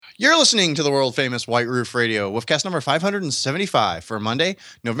You're listening to the world-famous White Roof Radio, Woofcast number 575 for Monday,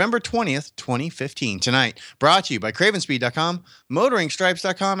 November 20th, 2015. Tonight, brought to you by CravenSpeed.com,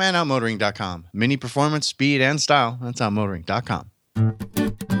 MotoringStripes.com, and OutMotoring.com. Mini performance, speed, and style. That's OutMotoring.com.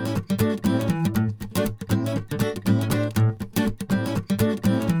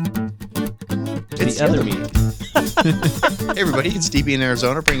 It's the other meat. Hey everybody, it's DB in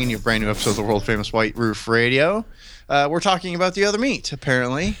Arizona bringing you a brand new episode of the world-famous White Roof Radio. We're talking about the other meat,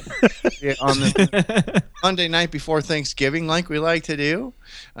 apparently, on the Monday night before Thanksgiving, like we like to do.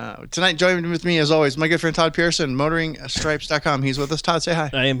 Tonight, joining with me, as always, my good friend Todd Pearson, MotoringStripes.com. He's with us. Todd, say hi.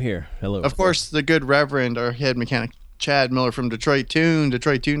 I am here. Hello. Of course, the good Reverend, our head mechanic, Chad Miller from Detroit Tune.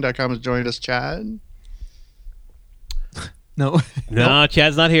 DetroitTune.com has joined us. Chad? No,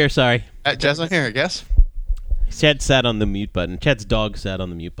 Chad's not here. Sorry. Chad's not here, I guess. Chad sat on the mute button. Chad's dog sat on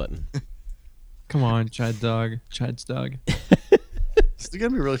the mute button. come on, Chad's dog. It's going to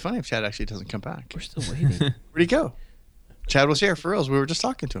be really funny if Chad actually doesn't come back. We're still waiting. Where'd he go? Chad was here, for reals. We were just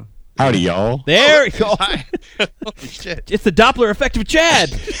talking to him. Howdy, y'all. There we go. Hi. Holy shit. It's the Doppler effect of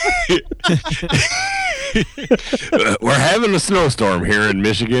Chad. We're having a snowstorm here in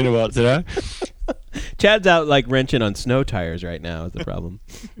Michigan about today. Chad's out like wrenching on snow tires right now is the problem.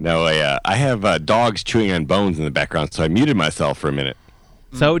 No, I have dogs chewing on bones in the background, so I muted myself for a minute.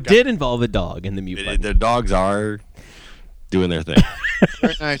 So it did involve a dog in the mute button. The dogs are doing their thing.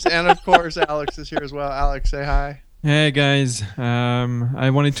 Very nice. And of course, Alex is here as well. Alex, say hi. Hey guys, I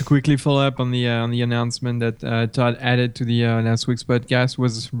wanted to quickly follow up on the announcement that Todd added to the last week's podcast. It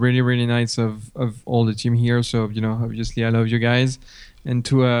was really nice of all the team here. So obviously I love you guys. And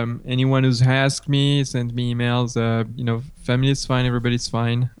to anyone who's asked me, sent me emails, family is fine, everybody's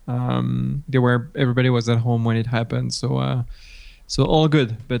fine. Everybody was at home when it happened, so all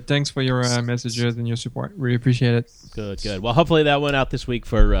good. But thanks for your messages and your support. Really appreciate it. Good. Well, hopefully that went out this week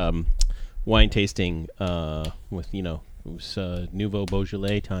for wine tasting with it was Nouveau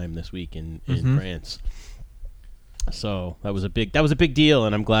Beaujolais time this week in France. So that was a big deal,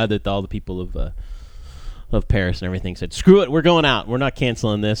 and I'm glad that all the people of Paris and everything said, screw it, we're going out. We're not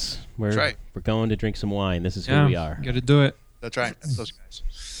canceling this. That's right. We're going to drink some wine. This is who we are. Got to do it. That's right. That's those guys.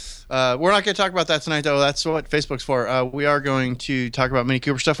 We're not going to talk about that tonight, though. That's what Facebook's for. We are going to talk about Mini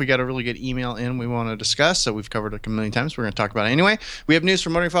Cooper stuff. We got a really good email in we want to discuss, so we've covered it a million times. We're going to talk about it anyway. We have news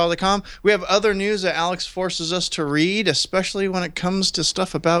from MotoringFile.com. We have other news that Alex forces us to read, especially when it comes to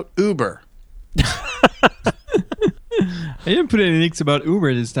stuff about Uber. I didn't put any links about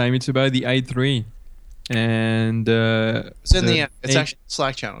Uber this time. It's about the i3. And it's in it's actually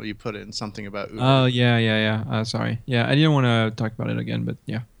Slack channel. You put in something about Uber. Oh yeah. Sorry. Yeah, I didn't want to talk about it again, but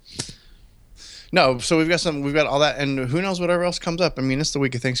yeah. No, so we've got all that, and who knows whatever else comes up. I mean, it's the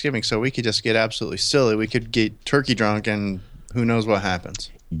week of Thanksgiving, so we could just get absolutely silly. We could get turkey drunk, and who knows what happens.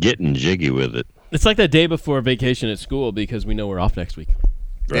 Getting jiggy with it. It's like the day before vacation at school because we know we're off next week.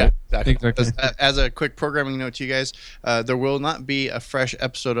 Right? Yeah, exactly. As a quick programming note to you guys, there will not be a fresh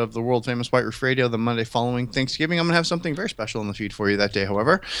episode of the world famous White Roof Radio the Monday following Thanksgiving. I'm going to have something very special in the feed for you that day.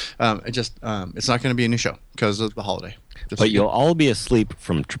 However, it's not going to be a new show because of the holiday. But you'll all be asleep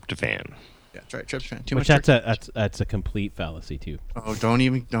from tryptophan. Yeah, that's right. Tryptophan. Which that's a complete fallacy too. Oh, don't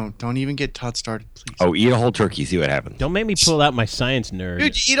even get Todd started, please. Oh, eat a whole turkey, see what happens. Don't make me pull out my science nerd.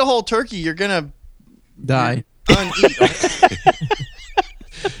 Dude, you eat a whole turkey, you're gonna die.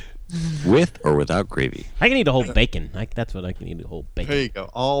 With or without gravy? I can eat a whole bacon. That's what I can eat, a whole bacon. There you go,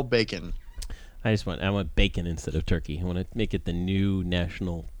 all bacon. I want bacon instead of turkey. I want to make it the new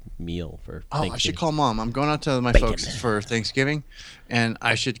national meal for Thanksgiving. I should call Mom. I'm going out to my folks for Thanksgiving, and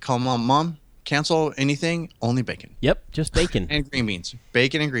I should call Mom. Mom, cancel anything, only bacon. Yep, just bacon. And green beans.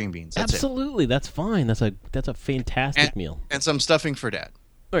 Bacon and green beans. That's Absolutely, that's fine. That's a fantastic meal. And some stuffing for Dad.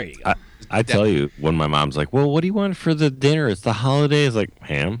 There you go. I tell you, when my mom's like, well, what do you want for the dinner? It's the holidays. Like,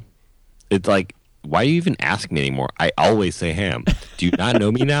 ham. It's like, why do you even ask me anymore? I always say ham. Do you not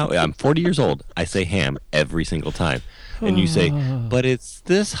know me now? I'm 40 years old. I say ham every single time. And you say, but it's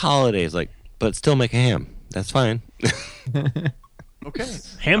this holiday. It's like, but still make a ham. That's fine. Okay.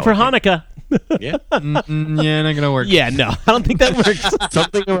 Ham for Hanukkah. Yeah. Yeah, not gonna work. Yeah, no, I don't think that works.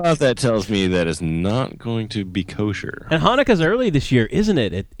 Something about that tells me that it's not going to be kosher. And Hanukkah's early this year, isn't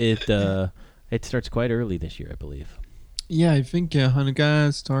it? It starts quite early this year, I believe. Yeah, I think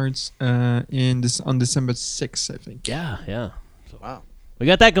Hanukkah starts on December 6th, I think. Yeah. So, wow. We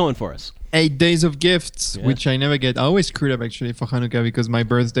got that going for us. 8 days of gifts, Yeah. which I never get. I always screwed up actually for Hanukkah because my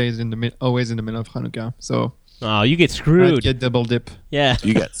birthday is always in the middle of Hanukkah. So Oh, you get I screwed. get double dip. Yeah.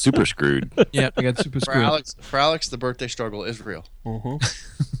 You got super screwed. Yeah, I got super For screwed. Alex, the birthday struggle is real.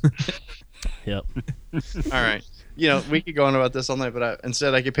 Yep. All right. We could go on about this all night, but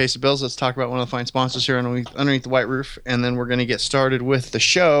instead I could pay some bills. Let's talk about one of the fine sponsors here underneath the white roof, and then we're going to get started with the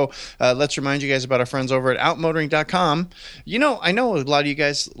show. Let's remind you guys about our friends over at outmotoring.com. I know a lot of you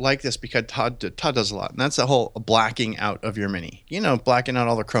guys like this because Todd does a lot, and that's the whole blacking out of your Mini. Blacking out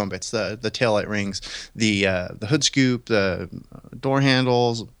all the chrome bits, the taillight rings, the hood scoop, the door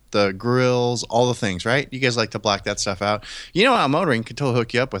handles, the grills, all the things, right? You guys like to black that stuff out. Outmotoring can totally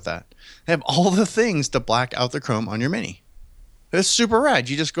hook you up with that. They have all the things to black out the chrome on your Mini. It's super rad.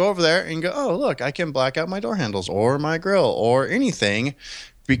 You just go over there and go, oh, look, I can black out my door handles or my grill or anything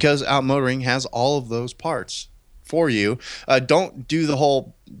because Outmotoring has all of those parts for you. Don't do the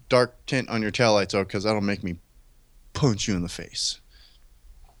whole dark tint on your taillights, though, because that'll make me punch you in the face.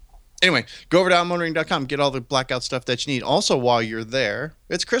 Anyway, go over to outmotoring.com, get all the blackout stuff that you need. Also, while you're there,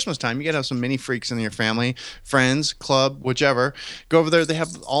 it's Christmas time. You got to have some mini freaks in your family, friends, club, whichever. Go over there. They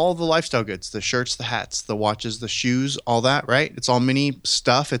have all the lifestyle goods, the shirts, the hats, the watches, the shoes, all that, right? It's all mini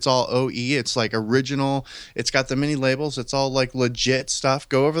stuff. It's all OE. It's like original. It's got the mini labels. It's all like legit stuff.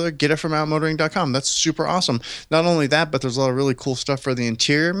 Go over there, get it from outmotoring.com. That's super awesome. Not only that, but there's a lot of really cool stuff for the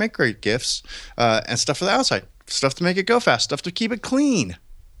interior. Make great gifts and stuff for the outside. Stuff to make it go fast. Stuff to keep it clean.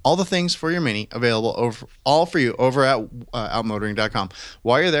 All the things for your Mini available all for you over at outmotoring.com.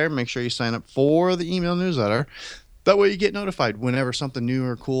 While you're there, make sure you sign up for the email newsletter. That way you get notified whenever something new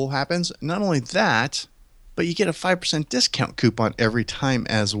or cool happens. Not only that, but you get a 5% discount coupon every time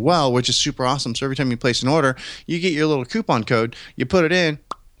as well, which is super awesome. So every time you place an order, you get your little coupon code. You put it in,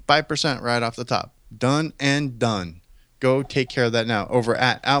 5% right off the top. Done and done. Go take care of that now over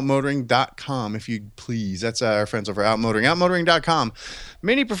at outmotoring.com, if you please. That's our friends over at Outmotoring. Outmotoring.com.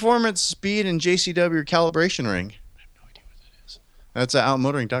 Mini Performance, Speed, and JCW Calibration Ring. I have no idea what that is. That's at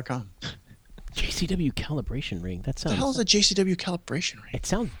outmotoring.com. JCW calibration ring. That sounds. What the hell is a JCW calibration ring? It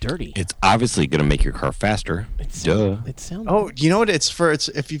sounds dirty. It's obviously going to make your car faster. Duh. It sounds. Oh, you know what? It's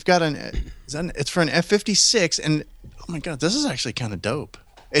if you've got it's for an F56, and oh my god, this is actually kind of dope.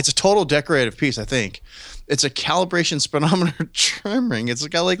 It's a total decorative piece, I think. It's a calibration speedometer trim ring. It's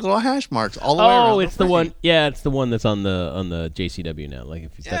got like little hash marks all the way around. Oh, it's the one. Yeah, it's the one that's on the JCW now. Like,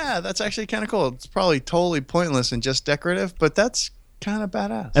 that's actually kind of cool. It's probably totally pointless and just decorative, but that's kind of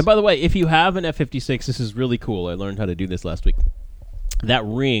badass. And by the way, if you have an F56, this is really cool. I learned how to do this last week. That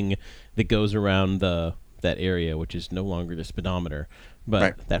ring that goes around that area, which is no longer the speedometer,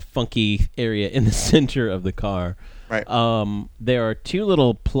 but that funky area in the center of the car. Right. There are two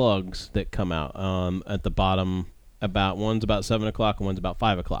little plugs that come out at the bottom. One's about 7 o'clock and one's about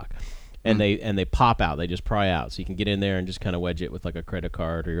 5 o'clock, and they pop out. They just pry out, so you can get in there and just kind of wedge it with like a credit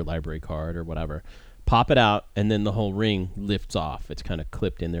card or your library card or whatever. Pop it out, and then the whole ring lifts off. It's kind of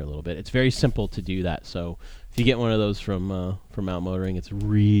clipped in there a little bit. It's very simple to do that. So if you get one of those from Outmotoring, it's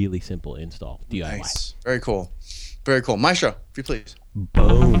really simple to install. DIY. Nice. Very cool. Very cool. Maestro, if you please.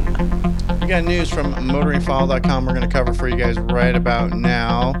 Boom. We got news from motoringfile.com we're going to cover for you guys right about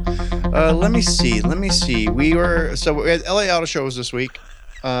now. Let me see. We had LA Auto Show was this week.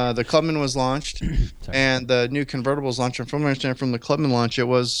 The Clubman was launched, and the new convertible was launched. And from what I understand from the Clubman launch, it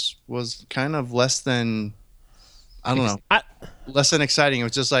was kind of less than, I don't know, less than exciting. It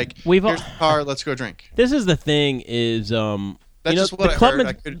was just like, here's the car, let's go drink. This is the thing is... That's just what I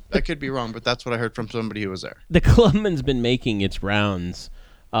heard. I could be wrong, but that's what I heard from somebody who was there. The Clubman's been making its rounds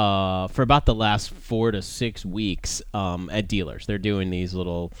for about the last 4 to 6 weeks at dealers. They're doing these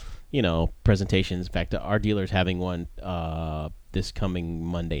little, presentations. In fact, our dealer's having one this coming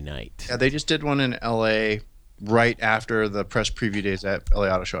Monday night. Yeah, they just did one in L.A. right after the press preview days at LA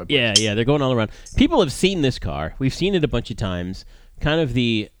Auto Show. Yeah, they're going all around. People have seen this car. We've seen it a bunch of times. Kind of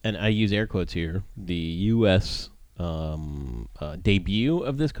and I use air quotes here, the U.S. Debut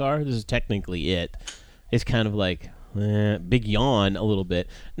of this car. This is technically it. It's kind of like big yawn a little bit.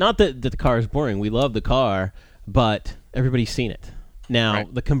 Not that the car is boring. We love the car, but everybody's seen it. Now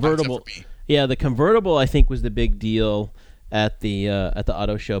the convertible. Yeah, the convertible I think was the big deal at the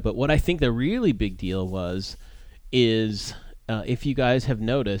auto show. But what I think the really big deal is if you guys have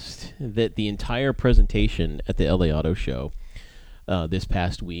noticed that the entire presentation at the LA Auto Show this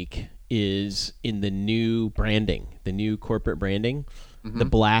past week is in the new branding, the new corporate branding. Mm-hmm. The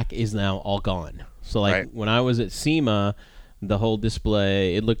black is now all gone. So when I was at SEMA, the whole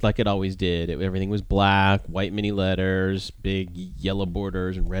display, it looked like it always did. Everything was black, white mini letters, big yellow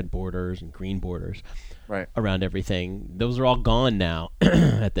borders and red borders and green borders around everything. Those are all gone now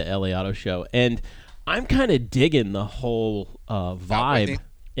at the LA Auto Show. And I'm kind of digging the whole vibe.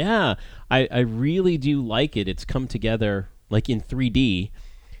 Yeah, I really do like it. It's come together like in 3D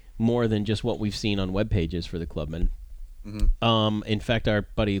more than just what we've seen on web pages for the Clubman. In fact, our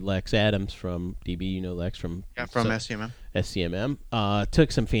buddy Lex Adams from DB, Lex from SCMM,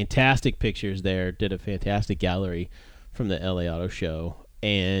 took some fantastic pictures there. Did a fantastic gallery from the LA Auto Show,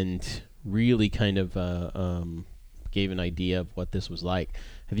 and really kind of gave an idea of what this was like.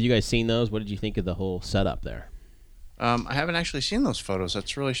 Have you guys seen those? What did you think of the whole setup there? I haven't actually seen those photos.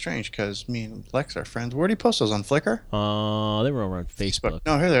 That's really strange because me and Lex are friends. Where do you post those, on Flickr? They were over on Facebook.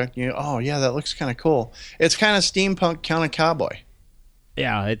 No, here they are. Oh, yeah, that looks kind of cool. It's kind of steampunk, kind of cowboy.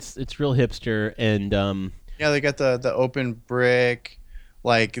 Yeah, it's real hipster, and yeah, they got the open brick,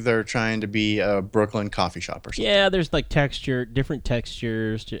 like they're trying to be a Brooklyn coffee shop or something. Yeah, there's like different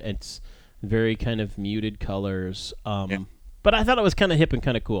textures. It's very kind of muted colors. But I thought it was kind of hip and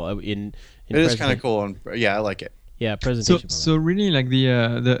kind of cool. It is kind of cool, and yeah, I like it. Yeah, presentation. So really, like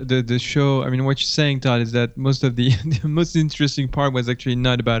the show. I mean, what you're saying, Todd, is that most of the most interesting part was actually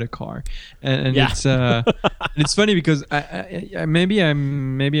not about a car, and yeah. it's funny because maybe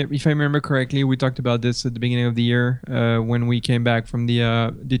if I remember correctly, we talked about this at the beginning of the year when we came back from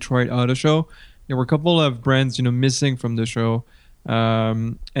the Detroit Auto Show. There were a couple of brands, missing from the show.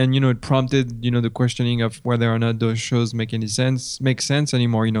 And it prompted the questioning of whether or not those shows make sense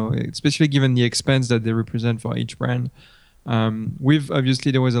anymore, especially given the expense that they represent for each brand.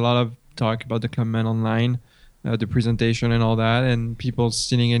 Obviously there was a lot of talk about the Clubman online, the presentation and all that, and people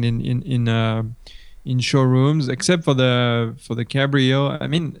sitting in showrooms, except for the Cabrio. I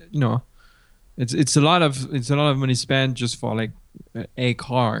mean, it's a lot of money spent just for like a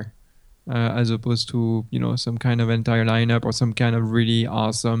car. As opposed to some kind of entire lineup or some kind of really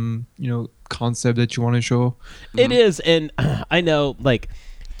awesome concept that you want to show. It is, and I know, like,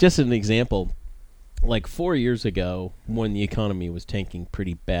 just an example, like 4 years ago when the economy was tanking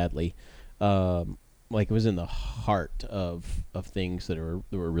pretty badly, like it was in the heart of things that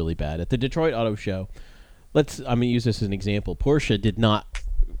were really bad. At the Detroit Auto Show, I'm gonna use this as an example. Porsche did not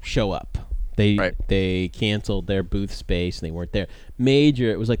show up. They canceled their booth space and they weren't there.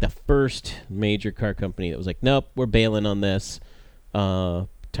 It was like the first major car company that was like, nope, we're bailing on this. Times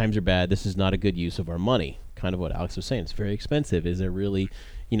are bad. This is not a good use of our money. Kind of what Alex was saying. It's very expensive. Is there really,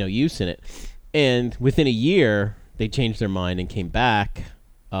 use in it? And within a year, they changed their mind and came back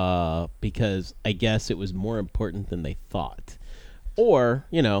because I guess it was more important than they thought. Or,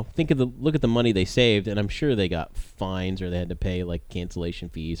 look at the money they saved, and I'm sure they got fines or they had to pay like cancellation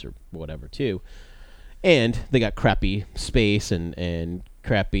fees or whatever too. And they got crappy space and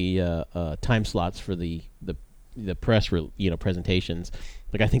crappy time slots for the press presentations.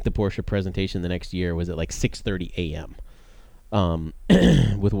 Like I think the Porsche presentation the next year was at like 6:30 a.m.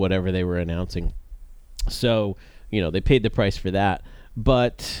 With whatever they were announcing. So, they paid the price for that.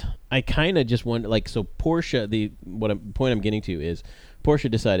 But I kind of just wonder, like, so Porsche, the point I'm getting to is Porsche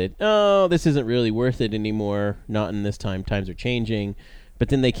decided, oh, this isn't really worth it anymore. Not in this time. Times are changing. But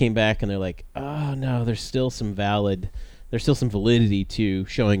then they came back and they're like, oh, no, there's still some validity to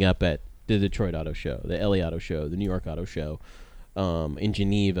showing up at the Detroit Auto Show, the LA Auto Show, the New York Auto Show, in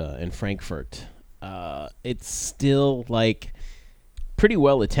Geneva and Frankfurt. It's still, like, pretty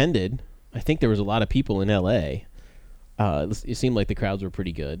well attended. I think there was a lot of people in LA. It seemed like the crowds were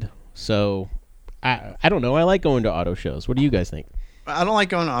pretty good. So, I don't know. I like going to auto shows. What do you guys think? I don't like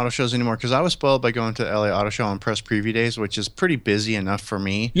going to auto shows anymore because I was spoiled by going to the LA Auto Show on press preview days, which is pretty busy enough for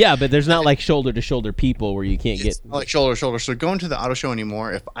me. Yeah, but there's not like shoulder-to-shoulder people where you can't it's not like shoulder-to-shoulder. So going to the auto show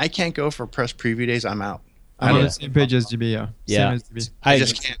anymore, if I can't go for press preview days, I'm out. I'm on the same page as DB, yeah. Yeah. Same as DB. I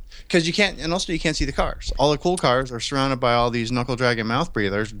just can't. Because you can't, and also you can't see the cars. All the cool cars are surrounded by all these knuckle-dragging mouth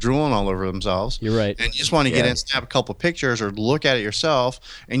breathers drooling all over themselves. You're right. And you just want to get in, snap a couple pictures, or look at it yourself,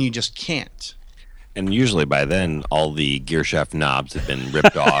 and you just can't. And usually by then, all the gear shaft knobs have been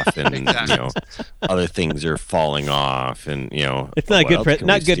ripped off, and Exactly. other things are falling off, and it's not what good. else can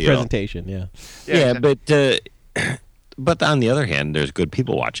we steal? Presentation. Yeah. Yeah, but on the other hand, there's good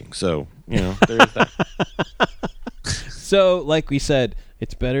people watching, so there's that. So, like we said,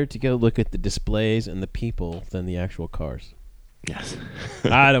 it's better to go look at the displays and the people than the actual cars. Yes.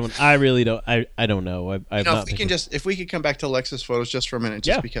 I really don't. I don't know. I've not if we could come back to Lex's photos just for a minute,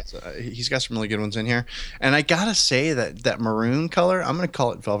 because he's got some really good ones in here, and I gotta say that maroon color, I'm gonna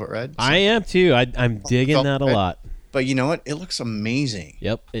call it velvet red. I am too. I'm digging that a lot. But you know what? It looks amazing.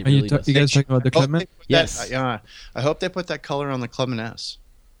 Yep. It Are really does. you guys talking about the Clubman? Yes. I hope they put that color on the Clubman S.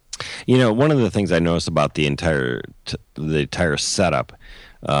 One of the things I noticed about the entire setup,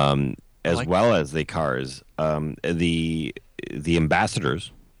 as well as the cars, the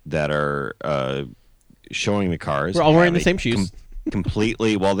ambassadors that are showing the cars, we're all wearing the same shoes.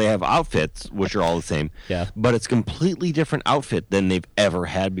 Completely. Well, they have outfits which are all the same. Yeah. But it's completely different outfit than they've ever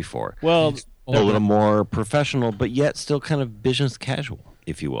had before. Well, a little more professional, but yet still kind of business casual,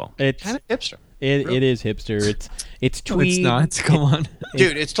 if you will. It's Kind of hipster. It is hipster. It's tweed. No, it's not. Come on.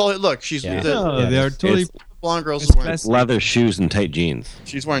 Dude, it's totally. Look, she's Yeah. No, they are totally. blonde girl is It's wearing. classic. Leather shoes and tight jeans.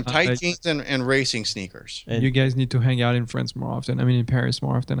 She's wearing tight I- jeans and racing sneakers. And- You guys need to hang out in France more often. I mean, in Paris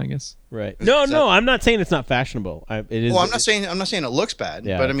more often, I guess. Right. Is No, that- no, I'm not saying it's not fashionable. It is. Well, I'm not saying it looks bad,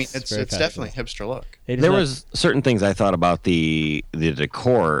 Yeah, but I mean it's it's very definitely a hipster look. it is There not- was certain things I thought about the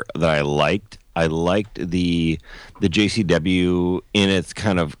decor that I liked. I liked the JCW in its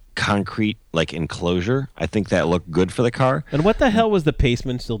kind of concrete like enclosure. I think that looked good for the car. And what the hell was the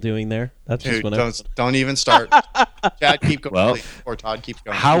Paceman still doing there? That's just Dude, when don't even start. Chad, keep going. Well, please, or Todd, keep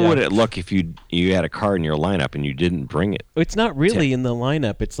going. How Yeah. would it look if you had a car in your lineup and you didn't bring it? It's not really in the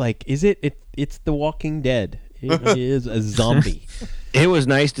lineup. It's like, is it? It's The Walking Dead. It is a zombie. It was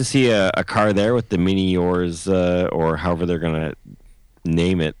nice to see a car there with the Mini Yours or however they're gonna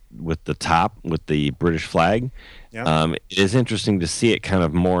name it with the top with the British flag. Yeah. It is interesting to see it kind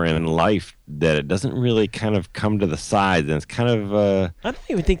of more in life, that it doesn't really kind of come to the sides, and it's kind of I don't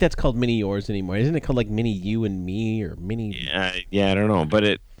even think that's called Mini Yours anymore. Isn't it called like Mini You and Me or Mini? yeah, I don't know, but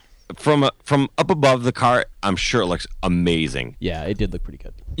it from up above the car, I'm sure it looks amazing. Yeah, it did look pretty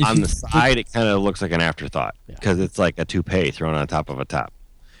good. If On you- the side, it kind of looks like an afterthought Yeah. because it's like a toupee thrown on top of a top.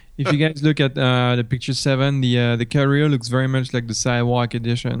 If you guys look at the picture 7, the Carrier looks very much like the Sidewalk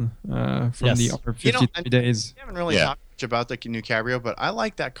edition from Yes. the other You know, 53 days. We haven't really Yeah. talked much about the new Cabrio, but I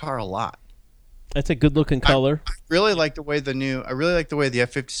like that car a lot. That's a good looking color. I really like the way the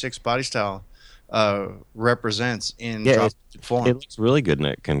F56 body style represents in Yeah, drop form. It looks really good in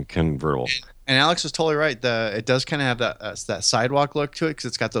a convertible. And Alex is totally right. It does kind of have that sidewalk look to it because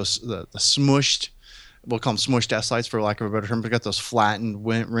it's got those the smushed, we'll call them smushed S lights for lack of a better term. But it's got those flattened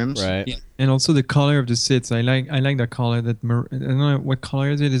rims. Right. Yeah. And also the color of the seats. I like that color. That I don't know what color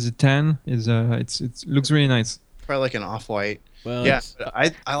is it. Is it tan? It looks really nice. Probably like an off white. Well, Yeah, it's- but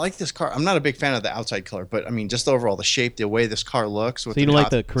I like this car. I'm not a big fan of the outside color, but I mean just overall the shape, the way this car looks. With so you don't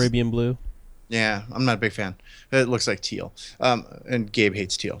like the top- Caribbean blue? Yeah, I'm not a big fan. It looks like teal. And Gabe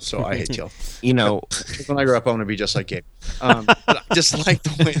hates teal, so I hate teal. You know, When I grow up, I want to be just like Gabe. But I just like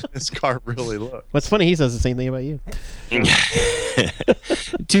the way this car really looks. What's funny, he says the same thing about you.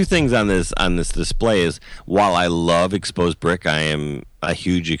 two things on this display is, while I love exposed brick, I am a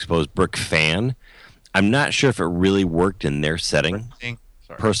huge exposed brick fan. I'm not sure if it really worked in their setting Sorry.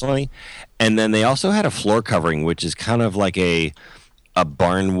 personally. And then they also had a floor covering, which is kind of like a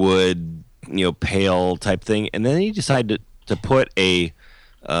barnwood, pale type thing. And then he decided to put a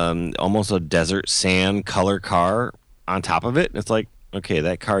almost a desert sand color car on top of it. It's like, okay,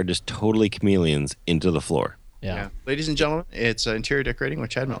 that car just totally chameleons into the floor. Yeah. Ladies and gentlemen, it's interior decorating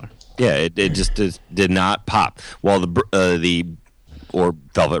with Chad Miller. Yeah, it just did not pop. While the or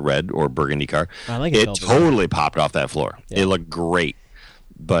velvet red or burgundy car, I like it. it totally popped off that floor. Yeah. It looked great,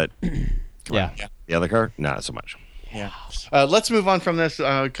 but Yeah. the other car, not so much. Yeah. Let's move on from this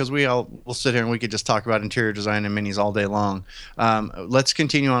because we'll sit here and we could just talk about interior design and minis all day long. Let's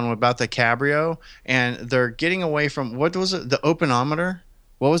continue on about the Cabrio, and they're getting away from what was it? The openometer.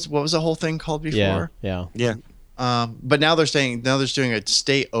 What was the whole thing called before? Yeah. Yeah, But now they're doing a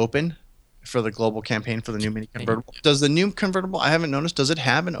stay open for the global campaign for the new mini convertible. Does the new convertible? I haven't noticed. Does it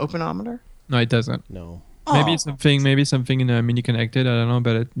have an openometer? No, it doesn't. No. Maybe Oh. something in a Mini Connected. I don't know,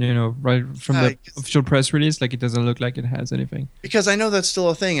 but right from the official press release, like it doesn't look like it has anything. Because I know that's still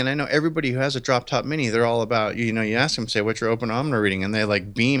a thing, and I know everybody who has a drop top mini, they're all about, you ask them, say, what's your openometer reading? And they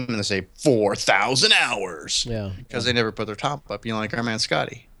like beam and they say 4,000 hours Yeah. because they never put their top up, like our man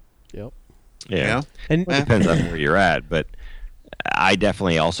Scotty. Yep. yeah. You know? And Well, it depends on where you're at, but I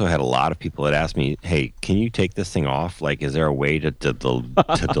definitely also had a lot of people that asked me, "Hey, can you take this thing off? Like, is there a way to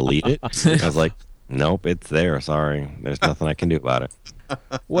delete it?" I was like, "Nope, it's there. Sorry, there's nothing I can do about it."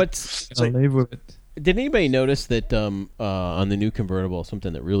 what's I'll live with it. did anybody notice that on the new convertible,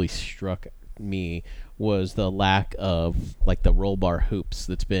 something that really struck me was the lack of like the roll bar hoops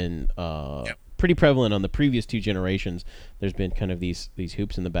that's been pretty prevalent on the previous two generations. There's been kind of these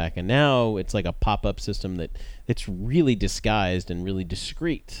hoops in the back, and now it's like a pop-up system it's really disguised and really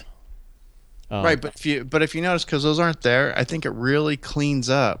discreet. Right, but if you notice, because those aren't there, I think it really cleans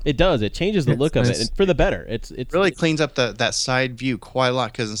up. It does. It changes the Yes, look of nice. it, and for the better. It's Really cleans up that side view quite a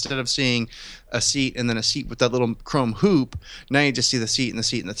lot, because instead of seeing a seat and then a seat with that little chrome hoop, now you just see the seat and the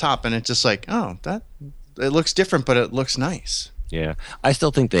seat and the top, and it's just like, oh, it looks different, but it looks nice. Yeah, I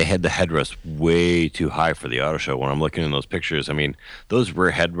still think they had the headrest way too high for the auto show. When I'm looking in those pictures, I mean, those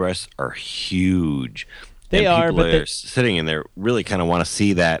rear headrests are huge. They and are, people but that are sitting in there really kind of want to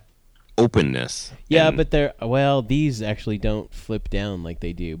see that openness. Yeah, And but these actually don't flip down like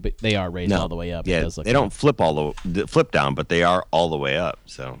they do, but they are raised all the way up. Yeah, It does look they don't flip down, but they are all the way up.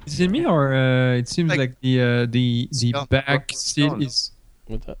 So Is it me or it seems like the back seat no. is?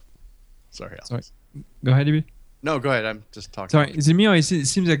 What's up? Sorry, Alex. Sorry. Go ahead, Ibi. No, go ahead. I'm just talking. Sorry, is it me or it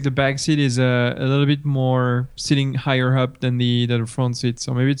seems like the back seat is a little bit more sitting higher up than the front seat?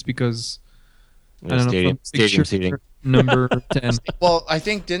 So maybe it's because I don't know. stadium seating. Number 10. Well, I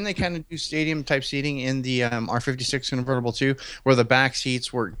think didn't they kind of do stadium type seating in the R56 convertible too, where the back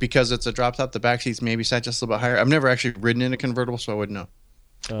seats were, because it's a drop top, the back seats maybe sat just a little bit higher. I've never actually ridden in a convertible, so I wouldn't know.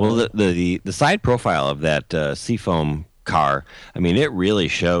 Well, the side profile of that Seafoam car, I mean, it really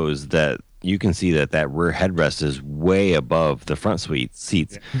shows that you can see that rear headrest is way above the front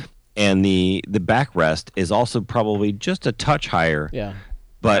seats, yeah. And the backrest is also probably just a touch higher. Yeah.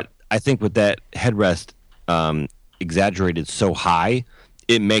 But I think with that headrest exaggerated so high,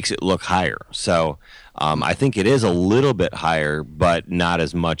 it makes it look higher. So I think it is a little bit higher, but not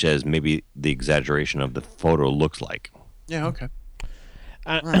as much as maybe the exaggeration of the photo looks like. Yeah. Okay.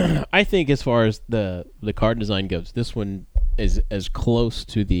 I think as far as the car design goes, this one is as close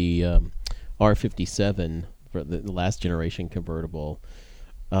to the R57 for the last generation convertible.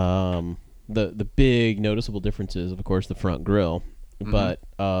 The big noticeable difference is, of course, the front grille, but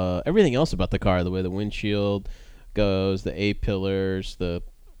everything else about the car, the way the windshield goes, the A-pillars, the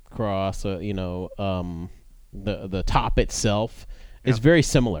cross, the top itself is very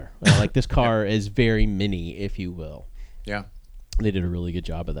similar. Like this car is very mini, if you will. Yeah. They did a really good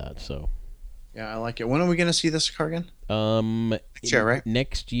job of that. So, yeah, I like it. When are we going to see this car again? Next year, right?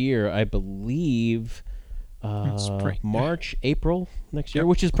 Next year, I believe. March, April next year,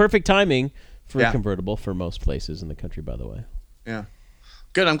 which is perfect timing for a convertible for most places in the country, by the way. Yeah.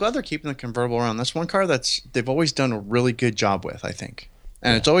 Good. I'm glad they're keeping the convertible around. That's one car they've always done a really good job with, I think.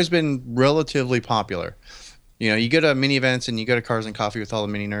 And it's always been relatively popular. You go to mini events and you go to Cars and Coffee with all the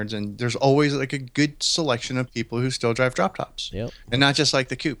mini nerds, and there's always like a good selection of people who still drive drop tops. Yep. And not just like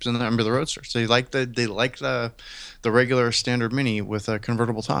the coupes and the roadsters. They like the regular standard mini with a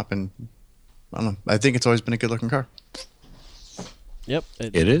convertible top, and I don't know. I think it's always been a good looking car. Yep.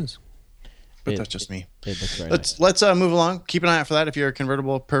 It is. But that's just me. Let's move along. Keep an eye out for that. If you're a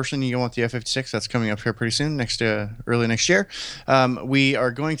convertible person, you want the F56. That's coming up here pretty soon, early next year. We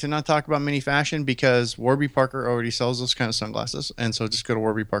are going to not talk about mini fashion because Warby Parker already sells those kind of sunglasses, and so just go to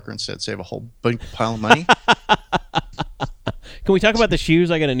Warby Parker instead. Save a whole big pile of money. Can we talk about the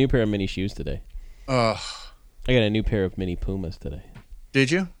shoes? I got a new pair of mini shoes today. I got a new pair of mini Pumas today. Did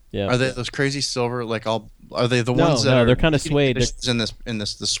you? Yeah. Are they those crazy silver? Are they the ones ones that are? No, they're kind of suede. The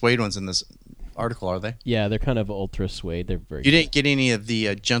suede ones in this article, are they? Yeah, they're kind of ultra suede. They're very. You didn't get any of the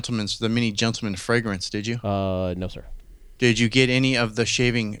the mini gentleman fragrance, did you? No, sir. Did you get any of the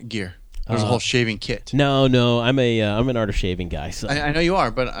shaving gear? There's a whole shaving kit. No. I'm an art of shaving guy. So I know you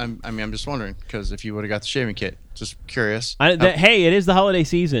are, but I'm just wondering because if you would have got the shaving kit, just curious. Hey, it is the holiday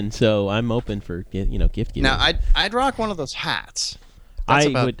season, so I'm open for gift giving. Now I'd rock one of those hats.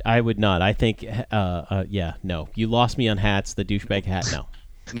 I would not. I think no. You lost me on hats. The douchebag hat, no.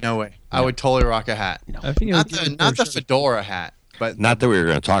 No way. No. I would totally rock a hat. No. I think not the fedora hat, but not that we were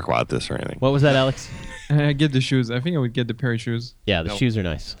going to talk about this or anything. What was that, Alex? I get the shoes. I think I would get the pair of shoes. Yeah, the shoes are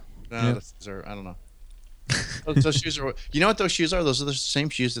nice. No, those are, I don't know. those shoes are. You know what those shoes are? Those are the same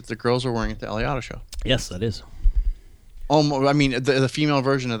shoes that the girls are wearing at the LA Auto Show. Yes, that is. I mean, the female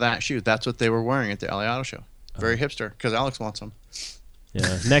version of that shoe. That's what they were wearing at the LA Auto Show. Very hipster, because Alex wants them.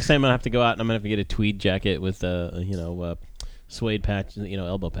 Yeah. Next time I'm gonna have to go out and I'm gonna have to get a tweed jacket with suede patch,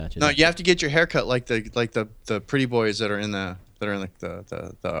 elbow patches. No, you have to get your haircut like the pretty boys that are in the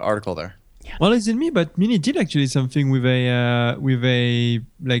article there. Yeah. Well, is it me? But Mini did actually something with a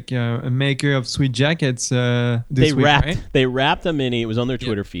maker of sweet jackets. This week, right? They wrapped a Mini. It was on their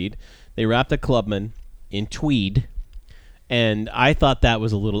Twitter feed. They wrapped a Clubman in tweed. And I thought that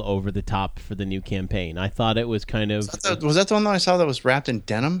was a little over the top for the new campaign. I thought it was kind of... Was that the one that I saw that was wrapped in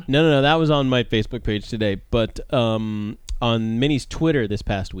denim? No. That was on my Facebook page today. But on Mini's Twitter this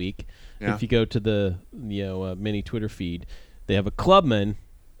past week, if you go to the Mini Twitter feed, they have a Clubman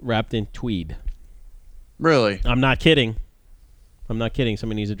wrapped in tweed. Really? I'm not kidding.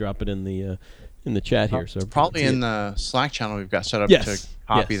 Somebody needs to drop it in the chat here. So probably in the Slack channel we've got set up to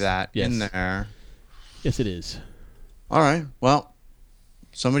copy that in there. Yes, it is. All right. Well,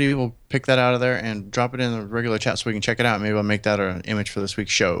 somebody will pick that out of there and drop it in the regular chat so we can check it out. Maybe I'll make that an image for this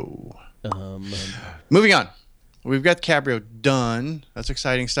week's show. Moving on. We've got Cabrio done. That's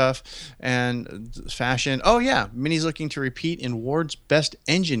exciting stuff. And fashion. Oh, yeah. Mini's looking to repeat in Ward's Best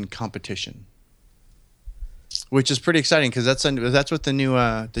Engine competition. which is pretty exciting because that's with the new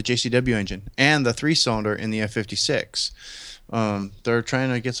the JCW engine and the 3-cylinder in the F56. They're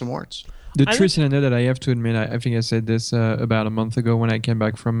trying to get some awards. The 3-cylinder that I have to admit, I think I said this about a month ago when I came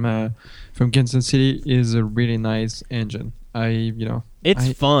back from Kansas City, is a really nice engine.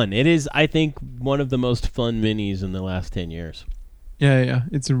 It's fun. It is, I think, one of the most fun minis in the last 10 years. Yeah,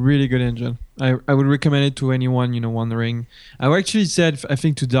 it's a really good engine. I would recommend it to anyone wondering. I actually said, I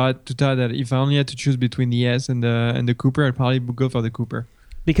think to Todd that if I only had to choose between the S and the Cooper, I'd probably go for the Cooper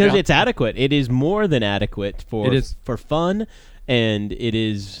because it's adequate. It is more than adequate for fun, and it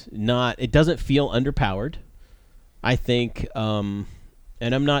is not. It doesn't feel underpowered. I think, and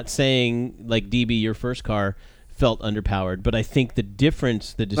I'm not saying like DB, your first car felt underpowered, but I think the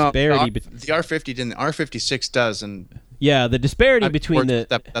difference, the disparity, the R50 didn't. The R56 does, and the disparity between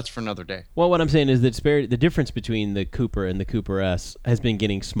that's for another day. Well, what I'm saying is the difference between the Cooper and the Cooper S has been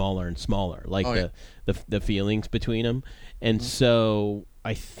getting smaller and smaller, like the feelings between them, and so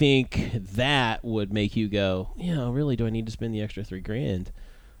I think that would make you go, really, do I need to spend the extra $3,000?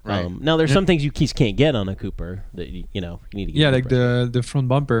 Right. Now, there's some things you just can't get on a Cooper that you need to get. Yeah, like the front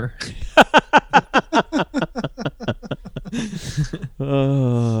bumper.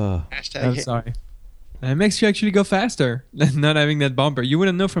 I'm sorry. It makes you actually go faster, not having that bumper. You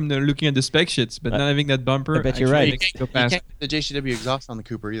wouldn't know from looking at the spec sheets, but not having that bumper. I bet you're right. You can't get the JCW exhaust on the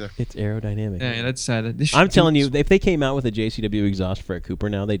Cooper either. It's aerodynamic. Yeah, that's sad. I'm telling you, if they came out with a JCW exhaust for a Cooper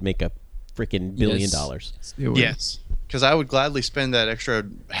now, they'd make a freaking $1 billion. Yes. Because I would gladly spend that extra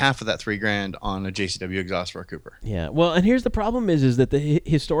half of that $3,000 on a JCW exhaust for a Cooper. Yeah. Well, and here's the problem: is that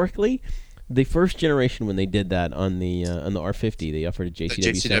historically, the first generation when they did that on the R50, they offered a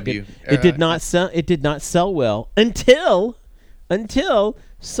JCW second. It did not sell. It did not sell well until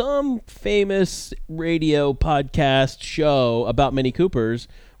some famous radio podcast show about Mini Coopers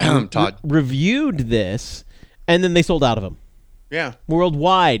Todd reviewed this, and then they sold out of them. Yeah.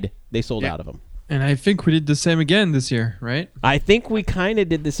 Worldwide, they sold out of them. And I think we did the same again this year, right? I think we kind of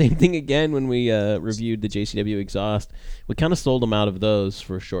did the same thing again when we reviewed the JCW exhaust. We kind of sold them out of those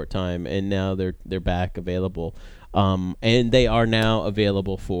for a short time, and now they're back available. And they are now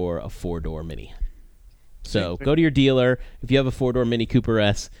available for a 4-door Mini. So go to your dealer. If you have a 4-door Mini Cooper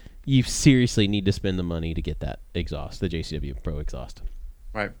S, you seriously need to spend the money to get that exhaust, the JCW Pro exhaust.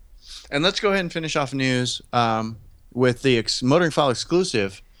 Right. And let's go ahead and finish off news with the Motoring File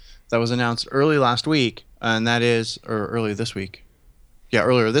exclusive that was announced early last week, and that is, or earlier this week. Yeah,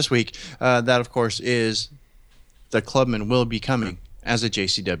 earlier this week. That, of course, is the Clubman will be coming as a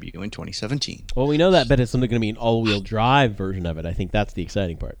JCW in 2017. Well, we know that, but it's only going to be an all-wheel drive version of it. I think that's the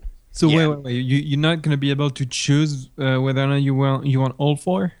exciting part. So wait. You're not going to be able to choose whether or not you want all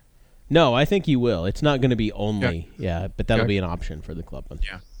 4? No, I think you will. It's not going to be only, but that'll be an option for the Clubman.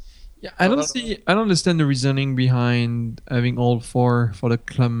 Yeah, I don't understand the reasoning behind having all 4 for the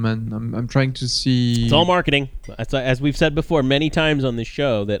Clubman. I'm trying to see. It's all marketing. As we've said before many times on this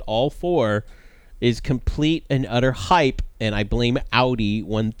show, that all 4 is complete and utter hype, and I blame Audi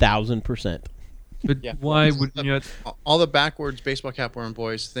 1,000%. But why wouldn't you? All the backwards baseball cap wearing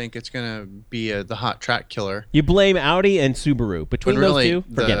boys think it's going to be the hot track killer. You blame Audi and Subaru. Between those two,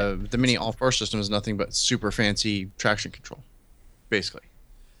 forget it. The Mini All-4 system is nothing but super fancy traction control, basically.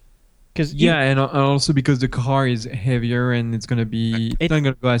 And also because the car is heavier and it's not going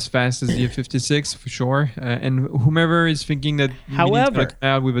to go as fast as the F56 for sure. And whomever is thinking that it's going to come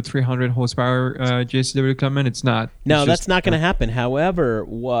out with a 300 horsepower JCW Clubman, it's not. No, that's not going to happen. However,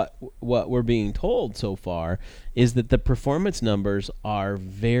 what we're being told so far is that the performance numbers are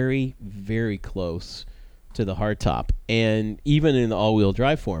very, very close to the hardtop, and even in the all-wheel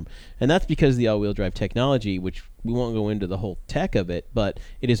drive form. And that's because the all-wheel drive technology, which we won't go into the whole tech of it, but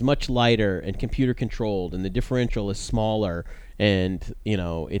it is much lighter and computer controlled, and the differential is smaller, and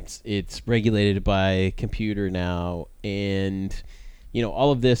it's regulated by a computer now, and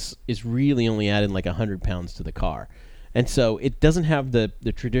all of this is really only adding like 100 pounds to the car, and so it doesn't have the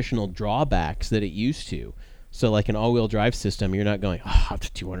traditional drawbacks that it used to. So like an all-wheel drive system, you're not going,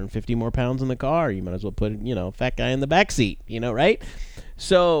 250 more pounds in the car. You might as well put, a fat guy in the back seat, right?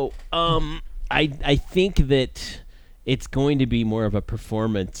 So I think that it's going to be more of a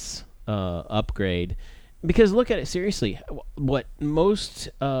performance upgrade, because look at it seriously. What most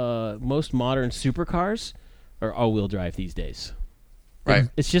modern supercars are all-wheel drive these days. Right.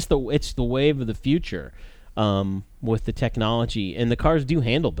 It's just the wave of the future with the technology, and the cars do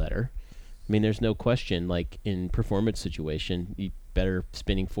handle better. I mean, there's no question, like in performance situation, you better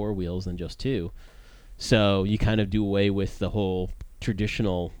spinning 4 wheels than just 2. So you kind of do away with the whole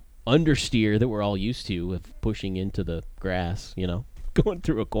traditional understeer that we're all used to of pushing into the grass, going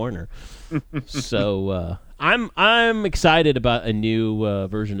through a corner. So I'm excited about a new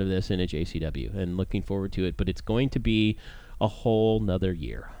version of this in a JCW and looking forward to it. But it's going to be a whole nother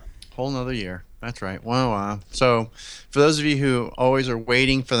year. Whole nother year. That's right. Wow. So, for those of you who always are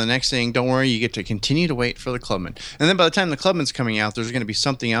waiting for the next thing, don't worry. You get to continue to wait for the Clubman. And then by the time the Clubman's coming out, there's going to be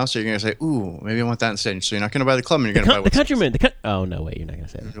something else that you're going to say, ooh, maybe I want that instead. So, you're not going to buy the Clubman. You're going to buy the Countryman. Oh, no, wait. You're not going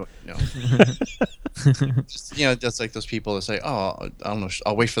to say that. No. Just, that's like those people that say, oh, I don't know.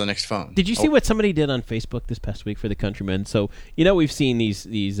 I'll wait for the next phone. Did you see what somebody did on Facebook this past week for the Countryman? So, we've seen these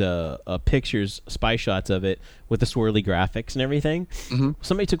pictures, spy shots of it with the swirly graphics and everything. Mm-hmm.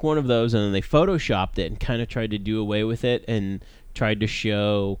 Somebody took one of those and then they photoshopped it and kind of tried to do away with it and tried to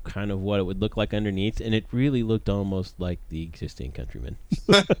show kind of what it would look like underneath, and it really looked almost like the existing Countryman,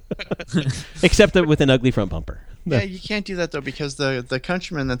 except that with an ugly front bumper. Yeah, you can't do that though, because the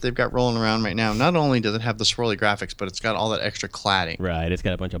Countryman that they've got rolling around right now, not only does it have the swirly graphics, but it's got all that extra cladding. Right, it's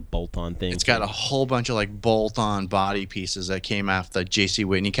got a bunch of bolt-on things. It's got a whole bunch of like bolt-on body pieces that came off the J.C.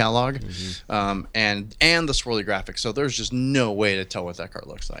 Whitney catalog, and the swirly graphics. So there's just no way to tell what that car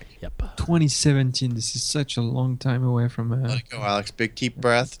looks like. Yep. 2017. This is such a long time away from. Let it go, Alex. Big deep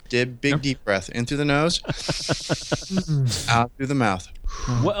breath. Deep breath. In through the nose, out through the mouth.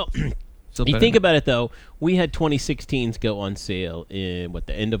 Well. You think about it, though, we had 2016s go on sale in,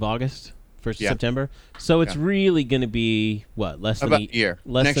 the end of August? 1st of September? So it's really going to be, less than a year?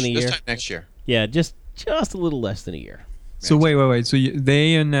 Less than a year? This time next year. Yeah, just a little less than a year. So wait. So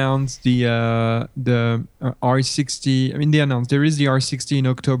they announced the R60. I mean, they announced there is the R60 in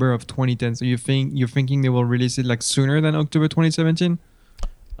October of 2010. So you're thinking they will release it like sooner than October 2017?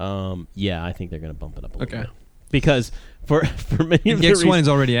 Yeah, I think they're going to bump it up a little bit. Because for many of the the X1 is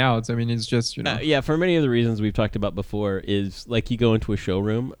already out. I mean, it's just for many of the reasons we've talked about before is like you go into a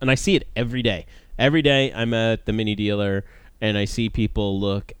showroom and I see it every day. Every day I'm at the Mini dealer and I see people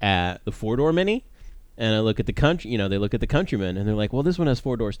look at the 4-door Mini and I look at the they look at the Countryman and they're like, well, this one has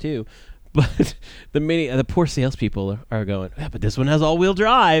 4 doors too, but the poor salespeople are going, yeah, but this one has all-wheel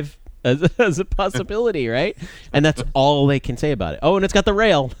drive. As a possibility, right? And that's all they can say about it. Oh, and it's got the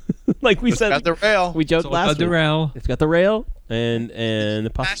rail, like we said. It's got the rail. We joked last week. The rail. It's got the rail and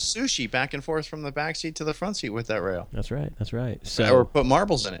the mash sushi back and forth from the back seat to the front seat with that rail. That's right. So or put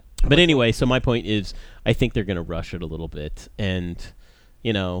marbles in it. But anyway, so my point is, I think they're going to rush it a little bit, and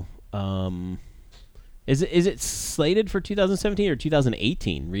is it slated for 2017 or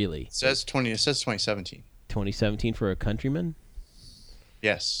 2018? Really? It says 2017. 2017 for a Countryman.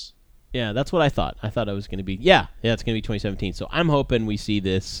 Yes. Yeah, that's what I thought. I thought it was going to be it's going to be 2017. So I'm hoping we see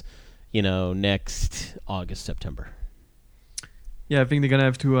this, next August, September. Yeah, I think they're gonna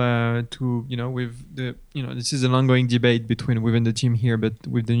have to with the this is an ongoing debate within the team here, but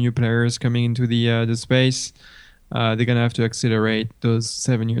with the new players coming into the space, they're gonna have to accelerate those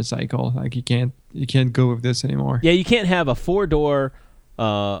 7-year cycle. Like you can't go with this anymore. Yeah, you can't have a 4-door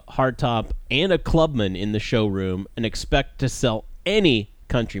hardtop and a Clubman in the showroom and expect to sell any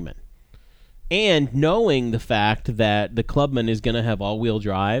Countryman. And knowing the fact that the Clubman is going to have all-wheel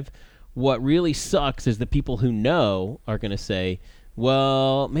drive, what really sucks is the people who know are going to say,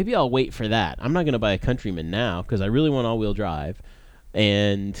 well, maybe I'll wait for that. I'm not going to buy a Countryman now because I really want all-wheel drive.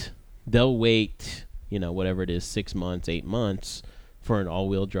 And they'll wait, whatever it is, 6 months, 8 months for an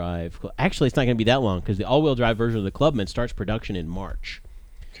all-wheel drive. Actually, it's not going to be that long because the all-wheel drive version of the Clubman starts production in March.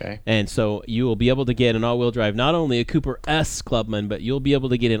 Okay. And so you will be able to get an all-wheel drive, not only a Cooper S Clubman, but you'll be able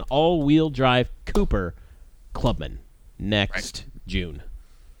to get an all-wheel drive Cooper Clubman next June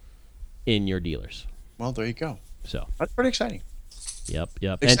in your dealers. Well, there you go. So that's pretty exciting. Yep.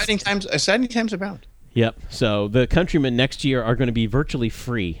 Exciting times abound. Yep. So the Countrymen next year are going to be virtually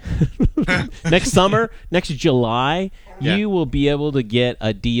free. Next summer, next July, you will be able to get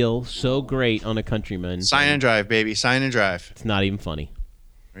a deal so great on a Countryman. Sign and drive, baby. Sign and drive. It's not even funny.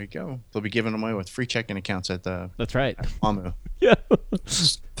 There you go. They'll be giving them away with free checking accounts at the. That's right. Mamu. Yeah.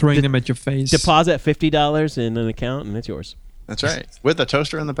 Just throwing them at your face. Deposit $50 in an account, and it's yours. That's right. With a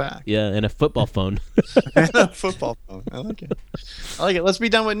toaster in the back. Yeah, and a football phone. And a football phone. I like it. Let's be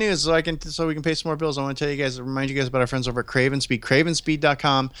done with news so we can pay some more bills. I want to remind you guys about our friends over at Craven Speed,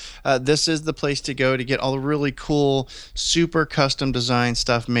 cravenspeed.com. This is the place to go to get all the really cool, super custom design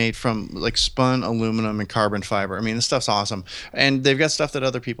stuff made from like spun aluminum and carbon fiber. I mean, this stuff's awesome. And they've got stuff that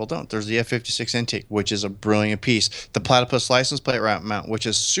other people don't. There's the F56 intake, which is a brilliant piece. The platypus license plate mount, which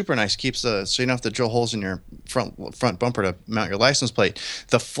is super nice. Keeps so you don't have to drill holes in your front bumper to mount mount your license plate,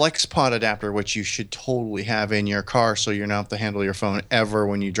 the FlexPod adapter, which you should totally have in your car so you don't have to handle your phone ever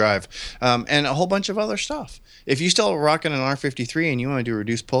when you drive, and a whole bunch of other stuff. If you still rocking an R53 and you want to do a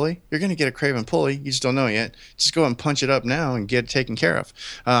reduced pulley, you're going to get a Craven pulley. You just don't know yet. Just go and punch it up now and get it taken care of.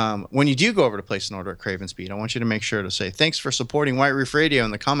 When you do go over to place an order at Craven Speed, I want you to make sure to say thanks for supporting White Roof Radio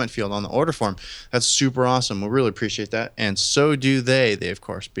in the comment field on the order form. That's super awesome. We really appreciate that. And so do they. They, of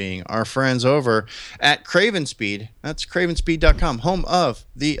course, being our friends over at Craven Speed. That's cravenspeed.com, home of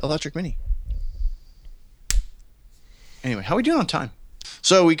the electric Mini. Anyway, how are we doing on time?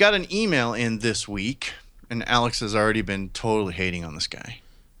 So we got an email in this week. And Alex has already been totally hating on this guy.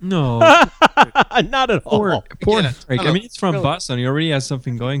 No. Not at all. Poor Eric. I mean, it's from Boston. He already has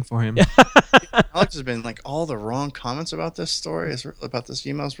something going for him. Alex has been like all the wrong comments about this story, about this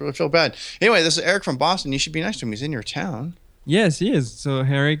email. I really feel bad. Anyway, this is Eric from Boston. You should be nice to him. He's in your town. Yes, he is. So,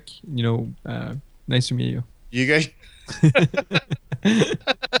 Eric, nice to meet you. You guys.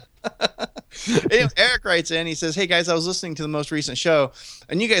 Eric writes in, he says, hey guys, I was listening to the most recent show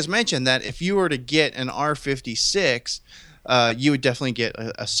and you guys mentioned that if you were to get an R56, you would definitely get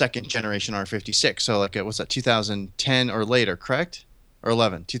a second generation R56. So like, what's that, 2010 or later, correct? Or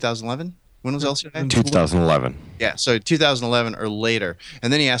 11? 2011? When was LCI? 2011. Yeah, so 2011 or later.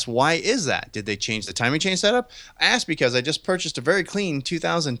 And then he asked, why is that? Did they change the timing chain setup? I asked because I just purchased a very clean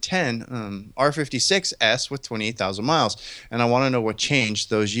 2010 R56S with 28,000 miles. And I want to know what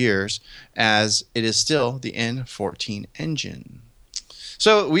changed those years, as it is still the N14 engine.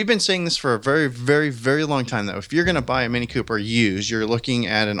 So we've been saying this for a very, very, very long time, though. If you're going to buy a Mini Cooper used, you're looking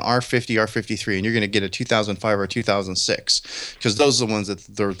at an R50, R53, and you're going to get a 2005 or 2006, because those are the ones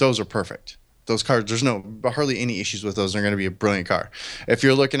those are perfect. Those cars, there's hardly any issues with those. They're going to be a brilliant car. If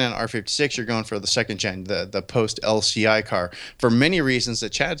you're looking at an R56, you're going for the second gen, the post LCI car, for many reasons that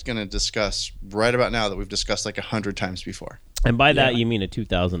Chad's going to discuss right about now that we've discussed like 100 times before. And by that, you mean a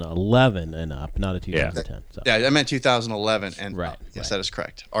 2011 and up, not a 2010. So. Yeah, I meant 2011 and right. up. Yes, that is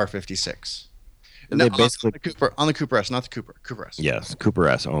correct. R56. They basically on the Cooper S, not the Cooper S. Yes, Cooper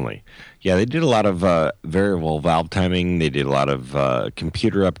S only. Yeah, they did a lot of variable valve timing. They did a lot of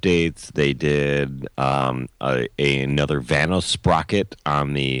computer updates. They did another Vanos sprocket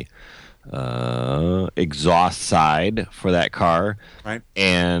on the exhaust side for that car, right?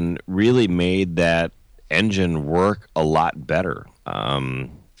 And really made that engine work a lot better.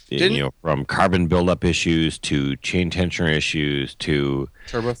 From carbon buildup issues to chain tensioner issues to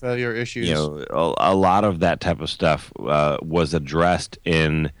turbo failure issues. A lot of that type of stuff was addressed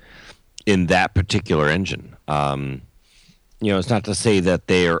in that particular engine. It's not to say that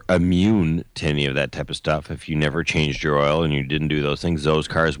they are immune to any of that type of stuff. If you never changed your oil and you didn't do those things, those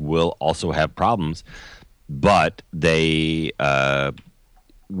cars will also have problems, but they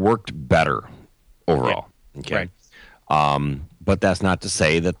worked better overall. Yeah. Okay. Right. But that's not to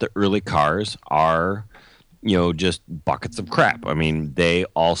say that the early cars are, just buckets of crap. I mean, they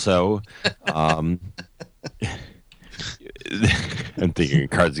also, I'm thinking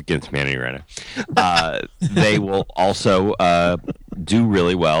Cards Against Humanity right now. They will also do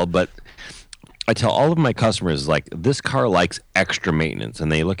really well, but I tell all of my customers, like, this car likes extra maintenance,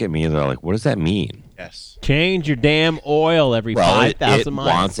 and they look at me and they're like, what does that mean? Yes. Change your damn oil every 5,000 miles.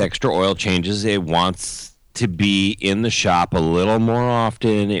 It wants extra oil changes. It wants to be in the shop a little more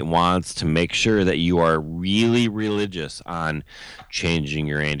often. It wants to make sure that you are really religious on changing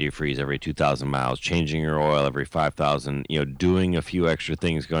your antifreeze every 2,000 miles, changing your oil every 5,000, doing a few extra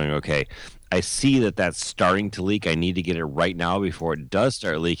things, going, okay, I see that that's starting to leak. I need to get it right now before it does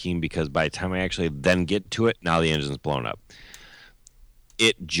start leaking, because by the time I actually then get to it, now the engine's blown up.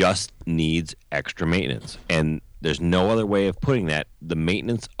 It just needs extra maintenance. And there's no other way of putting that. The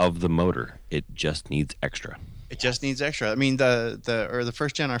maintenance of the motor, it just needs extra. It just needs extra. I mean, the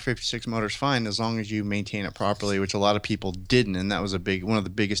first gen R56 motor is fine as long as you maintain it properly, which a lot of people didn't, and that was one of the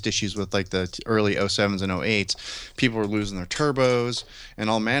biggest issues with like the early 07s and 08s. People were losing their turbos and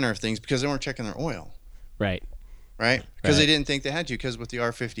all manner of things because they weren't checking their oil. Right. Because they didn't think they had to. Because with the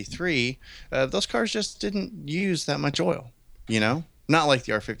R53, those cars just didn't use that much oil. Not like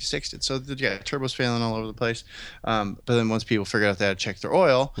the R56 did. So, turbos failing all over the place. But then once people figured out they had to check their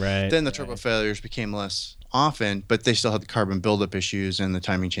oil, then the turbo failures became less often, but they still had the carbon buildup issues and the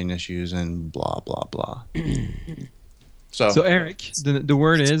timing chain issues and blah, blah, blah. So Eric, the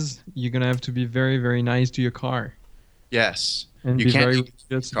word is you're going to have to be very, very nice to your car. Yes. And be very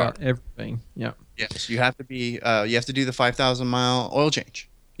religious about everything. Yeah. Yes. You have to be, you have to do the 5,000 mile oil change.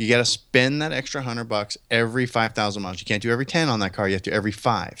 You got to spend that extra $100 every 5,000 miles. You can't do every 10 on that car. You have to every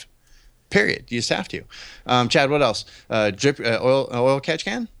 5. Period. You just have to. Chad, what else? Drip oil catch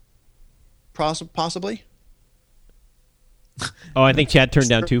can? Possibly. Oh, I think Chad turned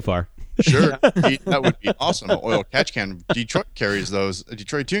down too far. Sure, that would be awesome. An oil catch can. Detroit carries those.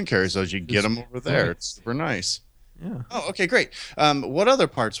 Detroit Tune carries those. You get them over there. It's super nice. Yeah. Oh, okay, great. What other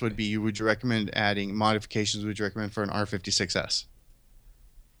parts would you recommend adding? Modifications would you recommend for an R56S?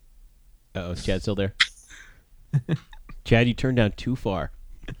 Oh, is Chad still there? Chad, you turned down too far.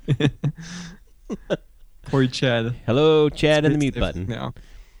 Poor Chad. Hello, Chad, and the mute button. Now.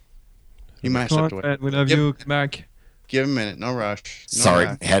 You might Come have on, to wait. Chad, we love you. Come back. Give him a minute. No rush. No Sorry,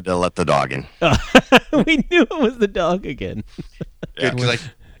 rush. had to let the dog in. We knew it was the dog again. Good, 'cause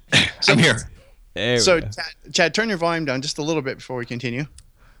I'm here. There we So, go. Chad, turn your volume down just a little bit before we continue.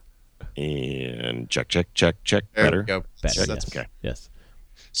 And check. There Better. we go. Better, That's yes. okay. Yes.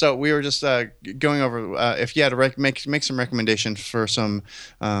 So we were just going over if you had to make some recommendations for some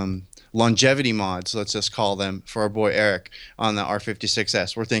longevity mods, let's just call them, for our boy Eric on the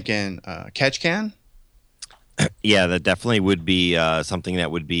R56S. We're thinking catch can. Yeah, that definitely would be something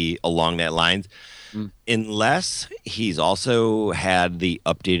that would be along that lines. Unless he's also had the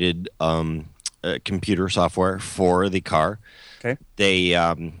updated computer software for the car. Okay.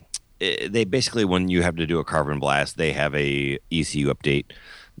 They basically, when you have to do a carbon blast, they have a ECU update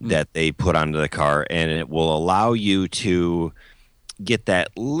that they put onto the car, and it will allow you to get that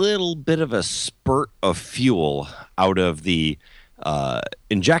little bit of a spurt of fuel out of the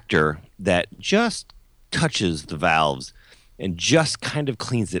injector that just touches the valves and just kind of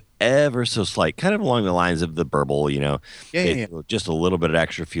cleans it ever so slight, kind of along the lines of the burble, Yeah. Just a little bit of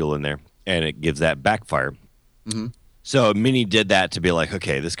extra fuel in there, and it gives that backfire. Mm-hmm. So Mini did that to be like,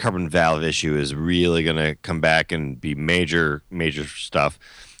 okay, this carbon valve issue is really going to come back and be major stuff.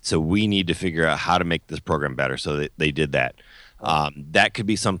 So we need to figure out how to make this program better. So they did that. That could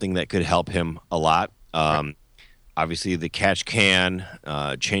be something that could help him a lot. Obviously, the catch can,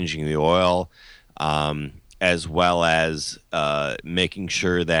 changing the oil, as well as making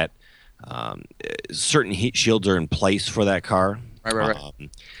sure that certain heat shields are in place for that car. Right.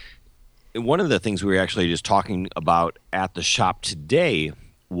 One of the things we were actually just talking about at the shop today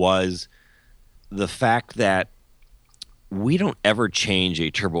was the fact that we don't ever change a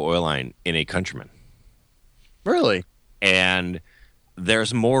turbo oil line in a Countryman. Really? And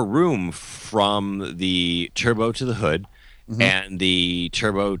there's more room from the turbo to the hood and the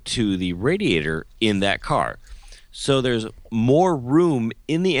turbo to the radiator in that car. So there's more room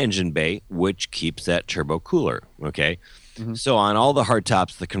in the engine bay, which keeps that turbo cooler, okay? So on all the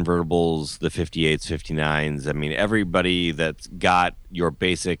hardtops, the convertibles, the 58s, 59s, I mean, everybody that's got your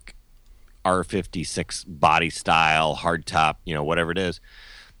basic R56 body style, hardtop, whatever it is,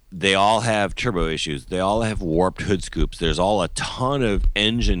 they all have turbo issues. They all have warped hood scoops. There's all a ton of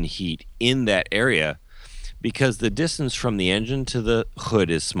engine heat in that area because the distance from the engine to the hood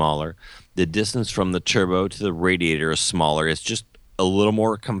is smaller. The distance from the turbo to the radiator is smaller. It's just a little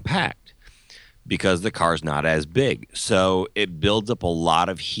more compact because the car's not as big. So it builds up a lot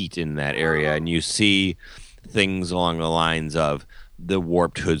of heat in that area, and you see things along the lines of the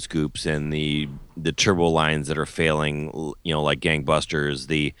warped hood scoops and the turbo lines that are failing, like gangbusters,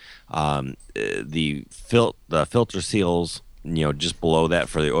 the filter seals, just below that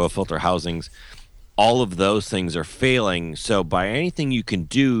for the oil filter housings. All of those things are failing. So by anything you can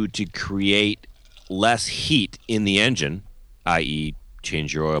do to create less heat in the engine, i.e.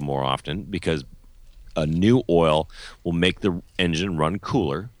 change your oil more often, because a new oil will make the engine run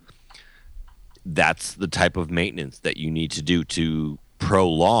cooler. That's the type of maintenance that you need to do to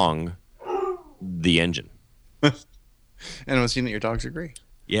prolong the engine. And I'm assuming that your dogs agree.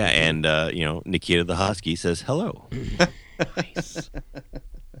 Yeah, and Nikita the Husky says hello. Nice.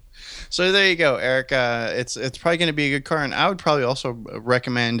 So there you go, Eric. It's probably going to be a good car, and I would probably also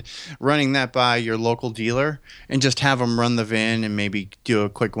recommend running that by your local dealer and just have them run the VIN and maybe do a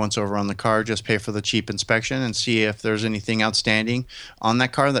quick once-over on the car, just pay for the cheap inspection and see if there's anything outstanding on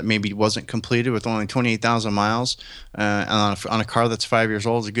that car that maybe wasn't completed with only 28,000 miles. And on a car that's 5 years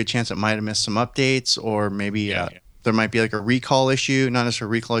old, there's a good chance it might have missed some updates, or maybe there might be like a recall issue, not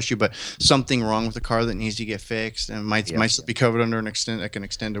necessarily a recall issue, but something wrong with the car that needs to get fixed, and might still be covered under an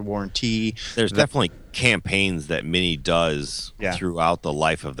extended warranty. There's definitely campaigns that Mini does throughout the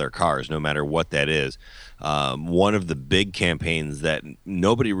life of their cars, no matter what that is. One of the big campaigns that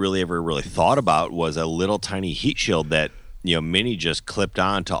nobody really ever thought about was a little tiny heat shield that Mini just clipped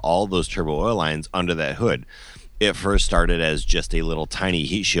on to all those turbo oil lines under that hood. It first started as just a little tiny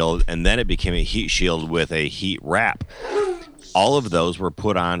heat shield, and then it became a heat shield with a heat wrap. All of those were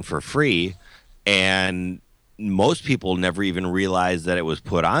put on for free, and most people never even realized that it was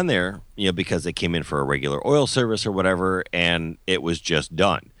put on there, because they came in for a regular oil service or whatever, and it was just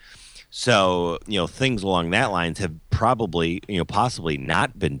done. So, things along that lines have probably, possibly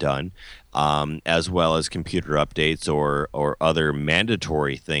not been done, as well as computer updates or other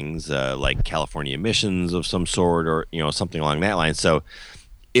mandatory things like California emissions of some sort, or something along that line. So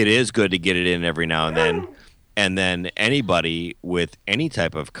it is good to get it in every now and then. And then anybody with any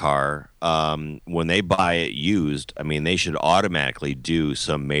type of car, when they buy it used, I mean, they should automatically do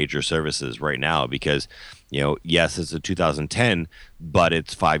some major services right now because, yes, it's a 2010, but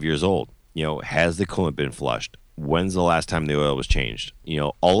it's 5 years old. Has the coolant been flushed? When's the last time the oil was changed?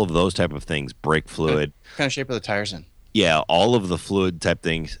 All of those type of things, brake fluid. What kind of shape are the tires in? Yeah, all of the fluid type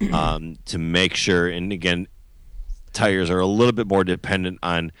things to make sure. And again, tires are a little bit more dependent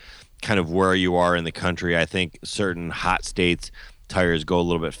on kind of where you are in the country. I think certain hot states tires go a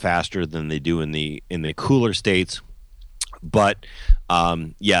little bit faster than they do in the cooler states. But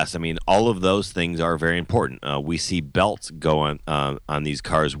yes, I mean, all of those things are very important. We see belts go on these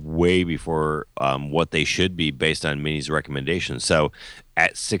cars way before what they should be based on Mini's recommendations. So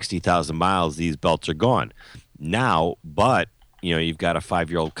at 60,000 miles, these belts are gone now. But you've got a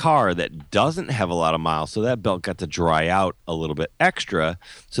 5-year-old car that doesn't have a lot of miles, so that belt got to dry out a little bit extra.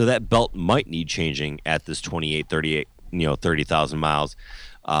 So that belt might need changing at this 30,000 miles.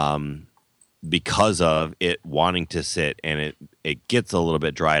 Because of it wanting to sit, and it gets a little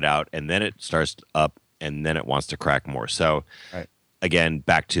bit dried out, and then it starts up, and then it wants to crack more. So, Again,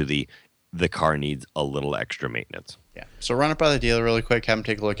 back to the car needs a little extra maintenance. Yeah. So run it by the dealer really quick, have him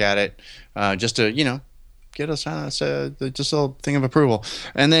take a look at it, just to get us just a little thing of approval.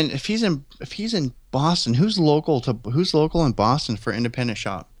 And then if he's in Boston, who's local in Boston for independent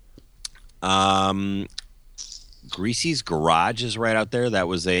shop? Greasy's Garage is right out there. That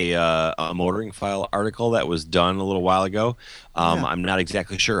was a Motoring File article that was done a little while ago. I'm not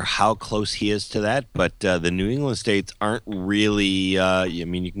exactly sure how close he is to that, but the New England states aren't really. I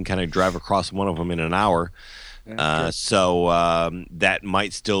mean, you can kind of drive across one of them in an hour. So that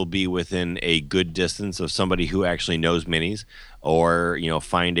might still be within a good distance of somebody who actually knows minis, or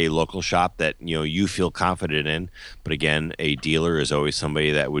find a local shop that you feel confident in. But again, a dealer is always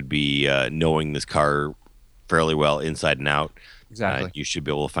somebody that would be knowing this car fairly well inside and out. Exactly. You should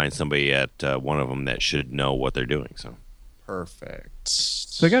be able to find somebody at one of them that should know what they're doing. So perfect.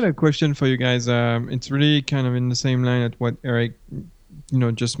 So I got a question for you guys. It's really kind of in the same line at what Eric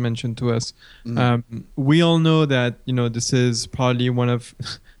just mentioned to us. We all know that this is probably one of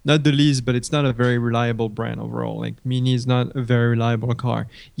not the least, but it's not a very reliable brand overall. Like Mini is not a very reliable car,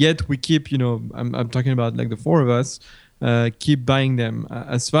 yet we keep I'm talking about like the four of us keep buying them.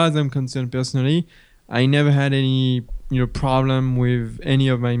 As far as I'm concerned personally, I never had any problem with any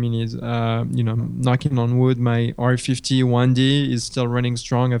of my Minis. Knocking on wood, my R50 1D is still running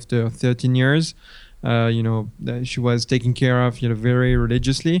strong after 13 years. She was taken care of very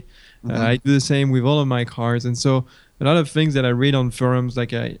religiously. I do the same with all of my cars, and so a lot of things that I read on forums,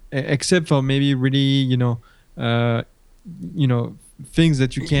 like except for maybe really things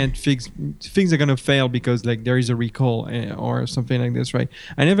that you can't fix, things are gonna fail because like there is a recall or something like this, right?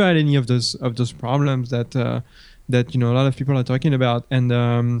 I never had any of those problems that a lot of people are talking about,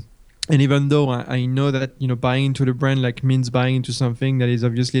 and even though I know that buying into the brand means buying into something that is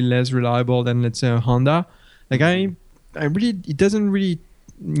obviously less reliable than, let's say, a Honda, I really, it doesn't really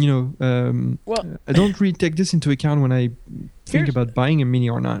I don't really take this into account when I think about buying a Mini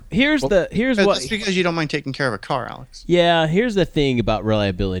or not. Here's what. That's because you don't mind taking care of a car, Alex. Yeah, here's the thing about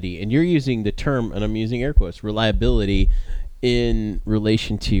reliability, and you're using the term, and I'm using air quotes, reliability, in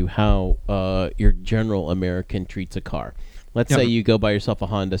relation to how your general American treats a car. Let's say you go buy yourself a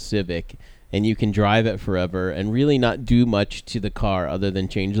Honda Civic, and you can drive it forever and really not do much to the car other than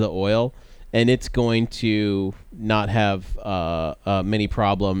change the oil, and it's going to not have many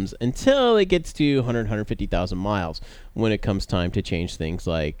problems until it gets to 150,000 miles when it comes time to change things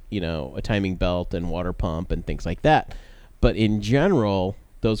like, a timing belt and water pump and things like that. But in general,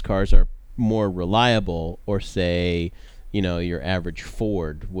 those cars are more reliable, or say, your average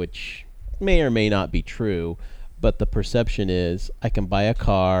Ford, which may or may not be true, but the perception is I can buy a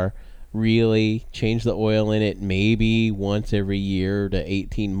car, really change the oil in it maybe once every year to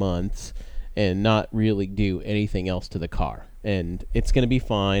 18 months, and not really do anything else to the car. And it's going to be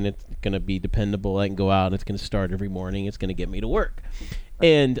fine. It's going to be dependable. I can go out and it's going to start every morning. It's going to get me to work.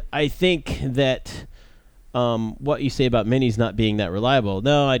 And I think that what you say about Minis not being that reliable,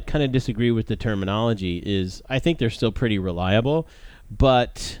 no, I'd kind of disagree with the terminology. I think they're still pretty reliable,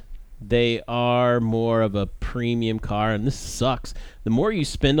 but they are more of a premium car. And this sucks. The more you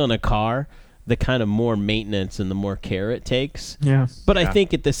spend on a car, the kind of more maintenance and the more care it takes. Yeah. But I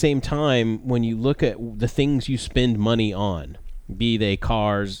think at the same time, when you look at the things you spend money on, be they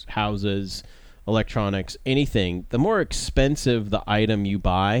cars, houses, electronics, anything, the more expensive the item you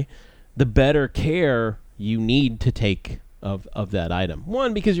buy, the better care you need to take of that item.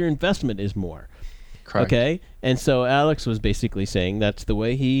 One, because your investment is more. Correct. Okay? And so Alex was basically saying that's the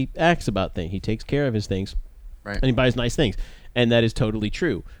way he acts about things. He takes care of his things. Right. And he buys nice things. And that is totally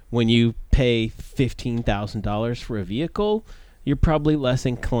true. When you pay $15,000 for a vehicle, you're probably less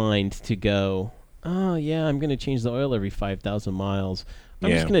inclined to go, oh, yeah, I'm going to change the oil every 5,000 miles. I'm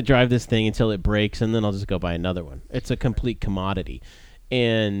just going to drive this thing until it breaks, and then I'll just go buy another one. It's a complete commodity.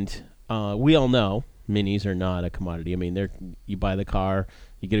 And we all know minis are not a commodity. I mean, you buy the car,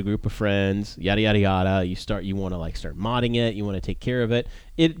 you get a group of friends, yada, yada, yada. You want to start modding it. You want to take care of it.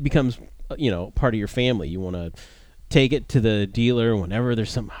 It becomes, part of your family. You want to take it to the dealer whenever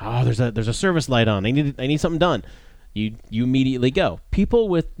there's there's a service light on. I need something done. You immediately go. People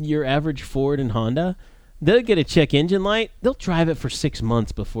with your average Ford and Honda, they'll get a check engine light. They'll drive it for 6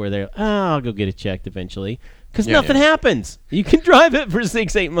 months before I'll go get it checked eventually. Because nothing happens. You can drive it for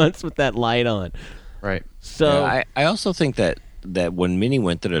 6-8 months with that light on. Right. So I also think that when Mini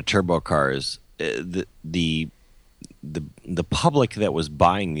went to the turbo cars, the public that was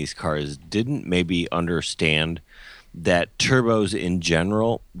buying these cars didn't maybe understand that turbos in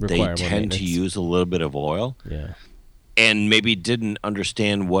general, they tend to use a little bit of oil. Yeah. And maybe didn't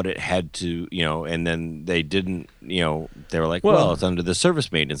understand what it had to, and then they didn't, they were like, well, it's under the service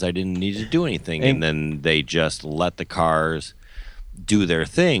maintenance. I didn't need to do anything. And then they just let the cars do their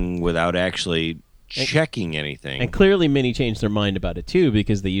thing without actually checking anything. And clearly Mini changed their mind about it too,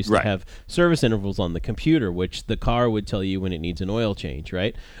 because they used to have service intervals on the computer, which the car would tell you when it needs an oil change,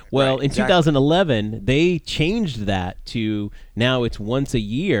 right? Well, in 2011, they changed that to now it's once a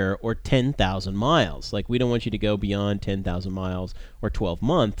year or 10,000 miles. Like, we don't want you to go beyond 10,000 miles or 12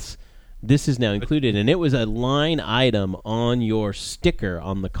 months. This is now included, and it was a line item on your sticker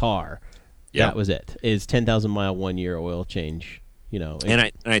on the car. Yep. That was it. Is 10,000 mile 1 year oil change. And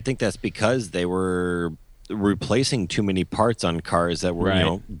I think that's because they were replacing too many parts on cars that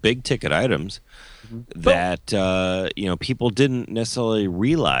were big ticket items that people didn't necessarily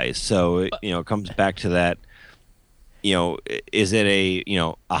realize. So it comes back to that. Is it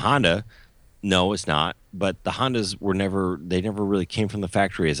a Honda? No, it's not. But the Hondas never really came from the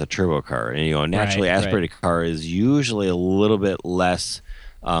factory as a turbo car, and a naturally aspirated car is usually a little bit less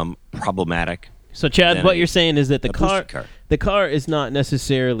problematic. So, Chad, what you're saying is that the car is not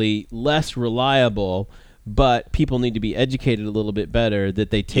necessarily less reliable, but people need to be educated a little bit better, that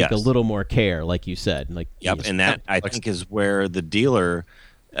they take a little more care, like you said. And that, I think, is where the dealer,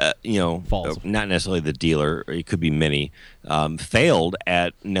 falls. Not necessarily the dealer, it could be Mini, failed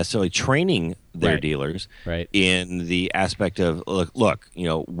at necessarily training their dealers in the aspect of, look,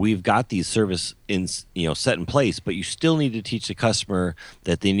 we've got these service set in place, but you still need to teach the customer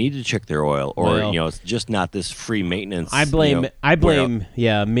that they need to check their oil, or it's just not this free maintenance. I blame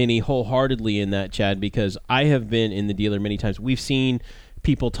Mini wholeheartedly in that, Chad, because I have been in the dealer many times. We've seen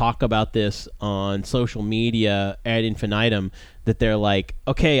people talk about this on social media ad infinitum, that they're like,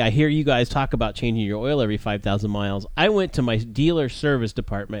 okay, I hear you guys talk about changing your oil every 5,000 miles. I went to my dealer service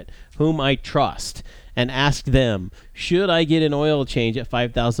department, whom I trust, and asked them, should I get an oil change at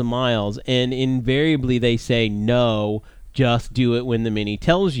 5,000 miles? And invariably they say, no, just do it when the Mini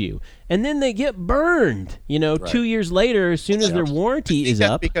tells you. And then they get burned, 2 years later, as soon as their warranty is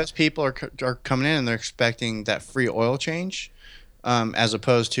up. Because people are coming in and they're expecting that free oil change. As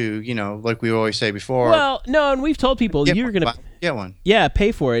opposed to, like we always say before. Well, no, and we've told people you're going to get one. Yeah,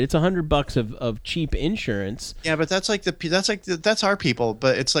 pay for it. It's $100 of cheap insurance. Yeah, but that's our people.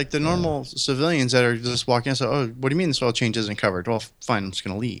 But it's like the normal civilians that are just walking in and say, "Oh, what do you mean this oil change isn't covered?" Well, fine, I'm just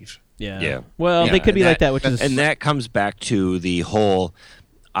going to leave. Yeah. Well, they could be like that, and that comes back to the whole.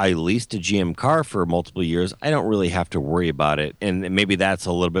 I leased a GM car for multiple years. I don't really have to worry about it. And maybe that's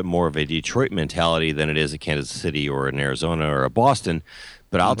a little bit more of a Detroit mentality than it is a Kansas City or an Arizona or a Boston.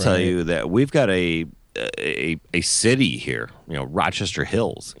 But I'll tell you that we've got a city here, Rochester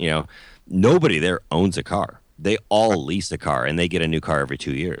Hills. Nobody there owns a car. They all lease a car, and they get a new car every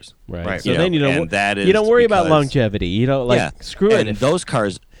 2 years. Right. So then you don't worry about longevity. Screw it. And those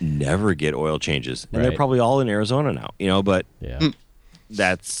cars never get oil changes. And they're probably all in Arizona now. But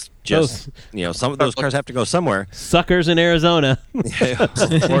that's just some of those cars have to go somewhere. Suckers in Arizona,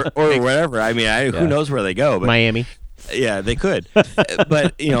 or whatever. I mean, who knows where they go? But, Miami. Yeah, they could.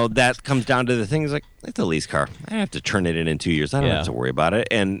 But that comes down to the things like it's a lease car. I have to turn it in 2 years. I don't have to worry about it.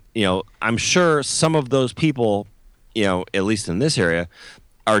 And I'm sure some of those people, at least in this area,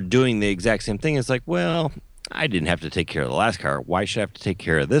 are doing the exact same thing. It's like, well, I didn't have to take care of the last car. Why should I have to take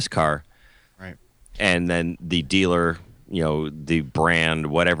care of this car? Right. And then the dealer the brand,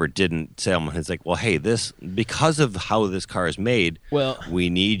 whatever, didn't sell them. It's like, well, hey, this, because of how this car is made, we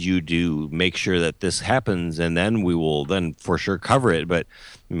need you to make sure that this happens, and then we will then for sure cover it. But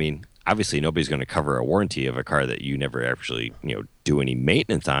I mean, obviously, nobody's going to cover a warranty of a car that you never actually, do any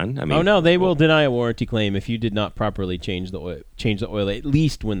maintenance on. I mean, oh no, they will deny a warranty claim if you did not properly change the oil at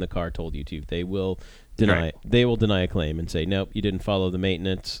least when the car told you to. They will deny. Right. They will deny a claim and say, nope, you didn't follow the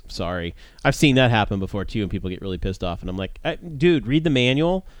maintenance. Sorry. I've seen that happen before too, and people get really pissed off. And I'm like, dude, read the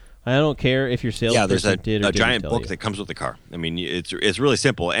manual. I don't care if your salesperson did or a giant didn't book you. that comes with the car. I mean, it's really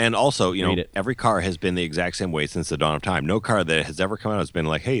simple, and also every car has been the exact same way since the dawn of time. No car that has ever come out has been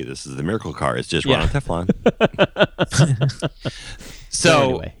like, "Hey, this is the miracle car. It's just run on Teflon."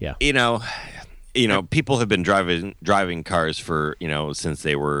 So anyway, people have been driving cars for since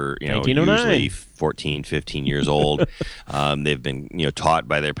they were usually 14, 15 years old. They've been taught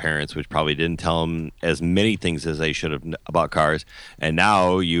by their parents, which probably didn't tell them as many things as they should have about cars. And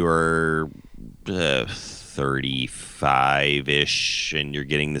now you are 35-ish, and you're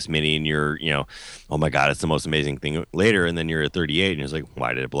getting this Mini, and you're oh my god, it's the most amazing thing later. And then you're at 38, and it's like,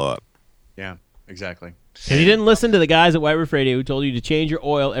 why did it blow up? Yeah, exactly. And you didn't listen to the guys at White Roof Radio who told you to change your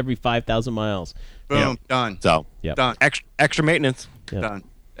oil every 5,000 miles. Boom, done. So, done. Extra maintenance. Yep. Done.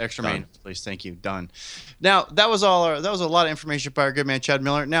 Extra maintenance, please. Thank you. Done. Now, that was a lot of information by our good man, Chad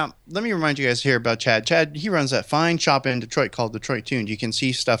Miller. Now, let me remind you guys here about Chad. Chad, he runs that fine shop in Detroit called Detroit Tuned. You can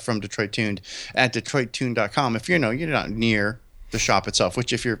see stuff from Detroit Tuned at DetroitTuned.com. If you're not near the shop itself,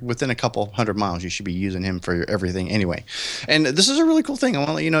 which if you're within a couple 100 miles, you should be using him for everything anyway. And this is a really cool thing. I want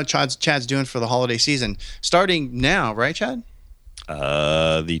to let you know Chad's doing for the holiday season. Starting now, right, Chad?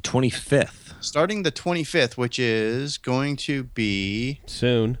 The 25th. Starting the 25th, which is going to be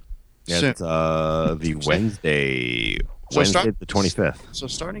soon. It's the Wednesday. Wednesday the 25th. So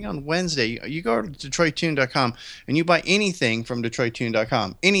starting on Wednesday, you go to DetroitTune.com and you buy anything from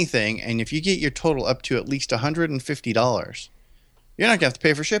DetroitTune.com. Anything. And if you get your total up to at least $150, you're not going to have to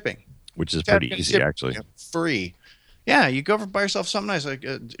pay for shipping. Which is pretty easy, actually. Free. Yeah, you go over and buy yourself something nice, like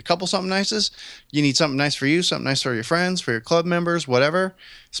a couple something nices. You need something nice for you, something nice for your friends, for your club members, whatever.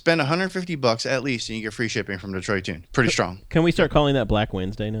 Spend $150 at least, and you get free shipping from Detroit Tune. Pretty strong. Can we start calling that Black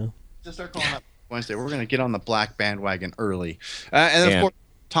Wednesday now? Just start calling that Wednesday. We're going to get on the black bandwagon early. And of course,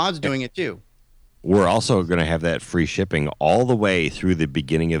 Todd's doing it too. We're also going to have that free shipping all the way through the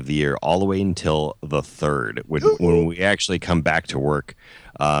beginning of the year, all the way until the 3rd, when we actually come back to work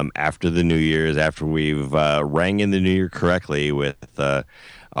after the New Year's, after we've rang in the New Year correctly with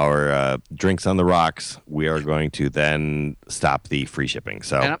our drinks on the rocks. We are going to then stop the free shipping.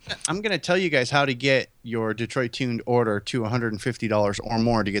 So, and I'm going to tell you guys how to get your Detroit Tuned order to $150 or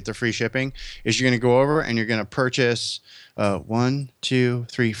more to get the free shipping. Is you're going to go over and you're going to purchase 1, 2,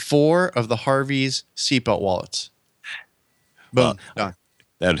 3, 4 of the Harvey's seatbelt wallets. Boom. Done.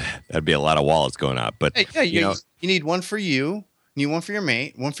 That'd be a lot of wallets going up. But hey, yeah, you need one for you. You need one for your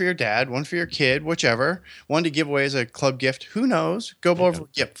mate, one for your dad, one for your kid, whichever. One to give away as a club gift. Who knows? Go over,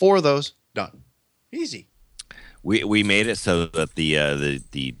 get 4 of those. Done. Easy. We made it so that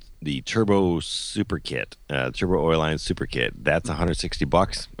the Turbo Super Kit, Turbo Oil Line Super Kit, that's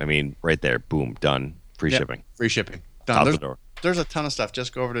 $160. I mean, right there, boom, done. Free shipping. Free shipping. Done. There's a ton of stuff.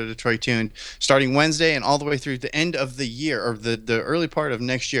 Just go over to Detroit Tuned starting Wednesday and all the way through the end of the year or the early part of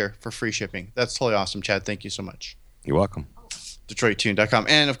next year for free shipping. That's totally awesome, Chad. Thank you so much. You're welcome. DetroitTune.com.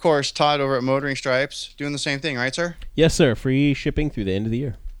 And, of course, Todd over at Motoring Stripes doing the same thing, right, sir? Yes, sir. Free shipping through the end of the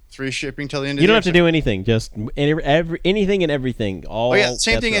year. Free shipping till the end of the year. You don't have to do anything. Just anything and everything.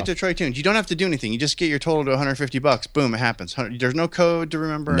 Same thing at Detroit Tuned. You don't have to do anything. You just get your total to $150. Boom, it happens. There's no code to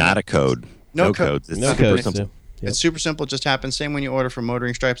remember. Not a code. No codes. It's super simple. Yep. It's super simple. It just happens. Same when you order from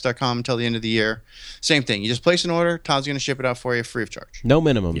motoringstripes.com until the end of the year. Same thing. You just place an order. Todd's going to ship it out for you free of charge. No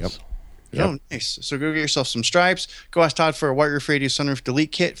minimums. Yep. Oh, nice. So go get yourself some stripes. Go ask Todd for a White Roof Radio Sunroof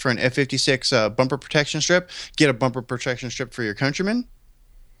Delete Kit for an F56 bumper protection strip. Get a bumper protection strip for your Countryman.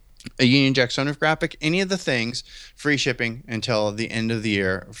 A Union Jack sunroof graphic. Any of the things. Free shipping until the end of the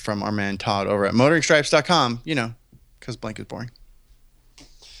year from our man Todd over at motoringstripes.com. Because blank is boring.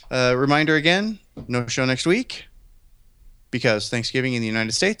 Reminder again, no show next week. Because Thanksgiving in the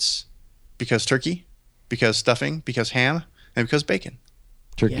United States. Because turkey. Because stuffing. Because ham. And because bacon.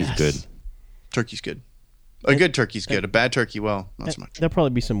 Turkey's good. Turkey's good. A good turkey's good. A bad turkey, well, not so much. There'll probably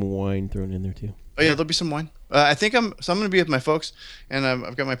be some wine thrown in there too. Oh yeah, there'll be some wine. I think I'm going to be with my folks, and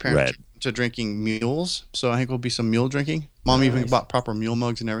I've got my parents to drinking mules, so I think we'll be some mule drinking. Mom even bought proper mule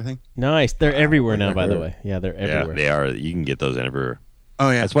mugs and everything. Nice. They're everywhere now, by the way. Yeah, they're everywhere. Yeah, they are. You can get those everywhere. Oh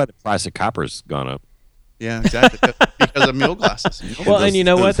yeah. That's why the price of copper's gone up. Yeah, exactly. Because of mule glasses. Well, and you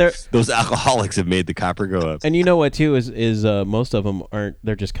know what? Those alcoholics have made the copper go up. And you know what too is most of them aren't.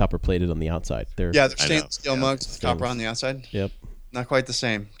 They're just copper plated on the outside. They're stainless steel mugs with copper on the outside. Yep. Not quite the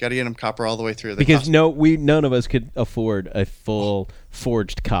same. Got to get them copper all the way through. Because none of us could afford a full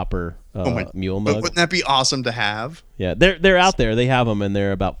forged copper mule mug. But wouldn't that be awesome to have? Yeah, they're out there. They have them, and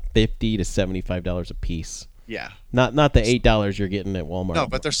they're about $50 to $75 a piece. Yeah. Not the $8 you're getting at Walmart. No,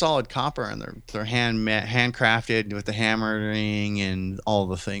 but they're solid copper, and they're handcrafted with the hammering and all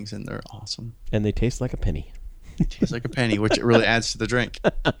the things, and they're awesome. And they taste like a penny. Tastes like a penny, which it really adds to the drink.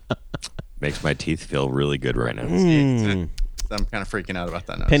 Makes my teeth feel really good right now. I'm kind of freaking out about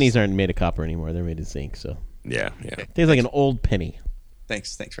that now. Pennies aren't made of copper anymore. They're made of zinc. So Yeah. Okay. tastes like an old penny.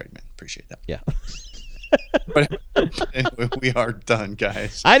 Thanks, Redman. Appreciate that. Yeah. But anyway, we are done,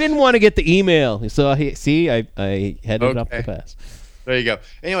 guys. I didn't want to get the email, so I headed it up the pass. There you go.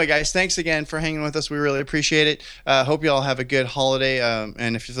 Anyway, guys, thanks again for hanging with us. We really appreciate it. Hope you all have a good holiday.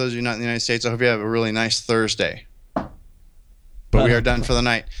 And if those of you not in the United States, I hope you have a really nice Thursday. But we are done for the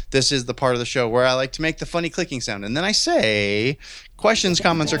night. This is the part of the show where I like to make the funny clicking sound. And then I say, questions,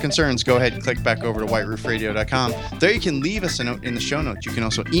 comments, or concerns, go ahead and click back over to whiteroofradio.com. There you can leave us a note in the show notes. You can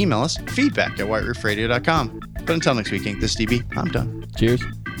also email us, feedback@whiteroofradio.com. But until next week, this is DB. I'm done. Cheers.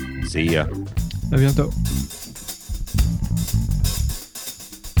 See ya. À bientôt.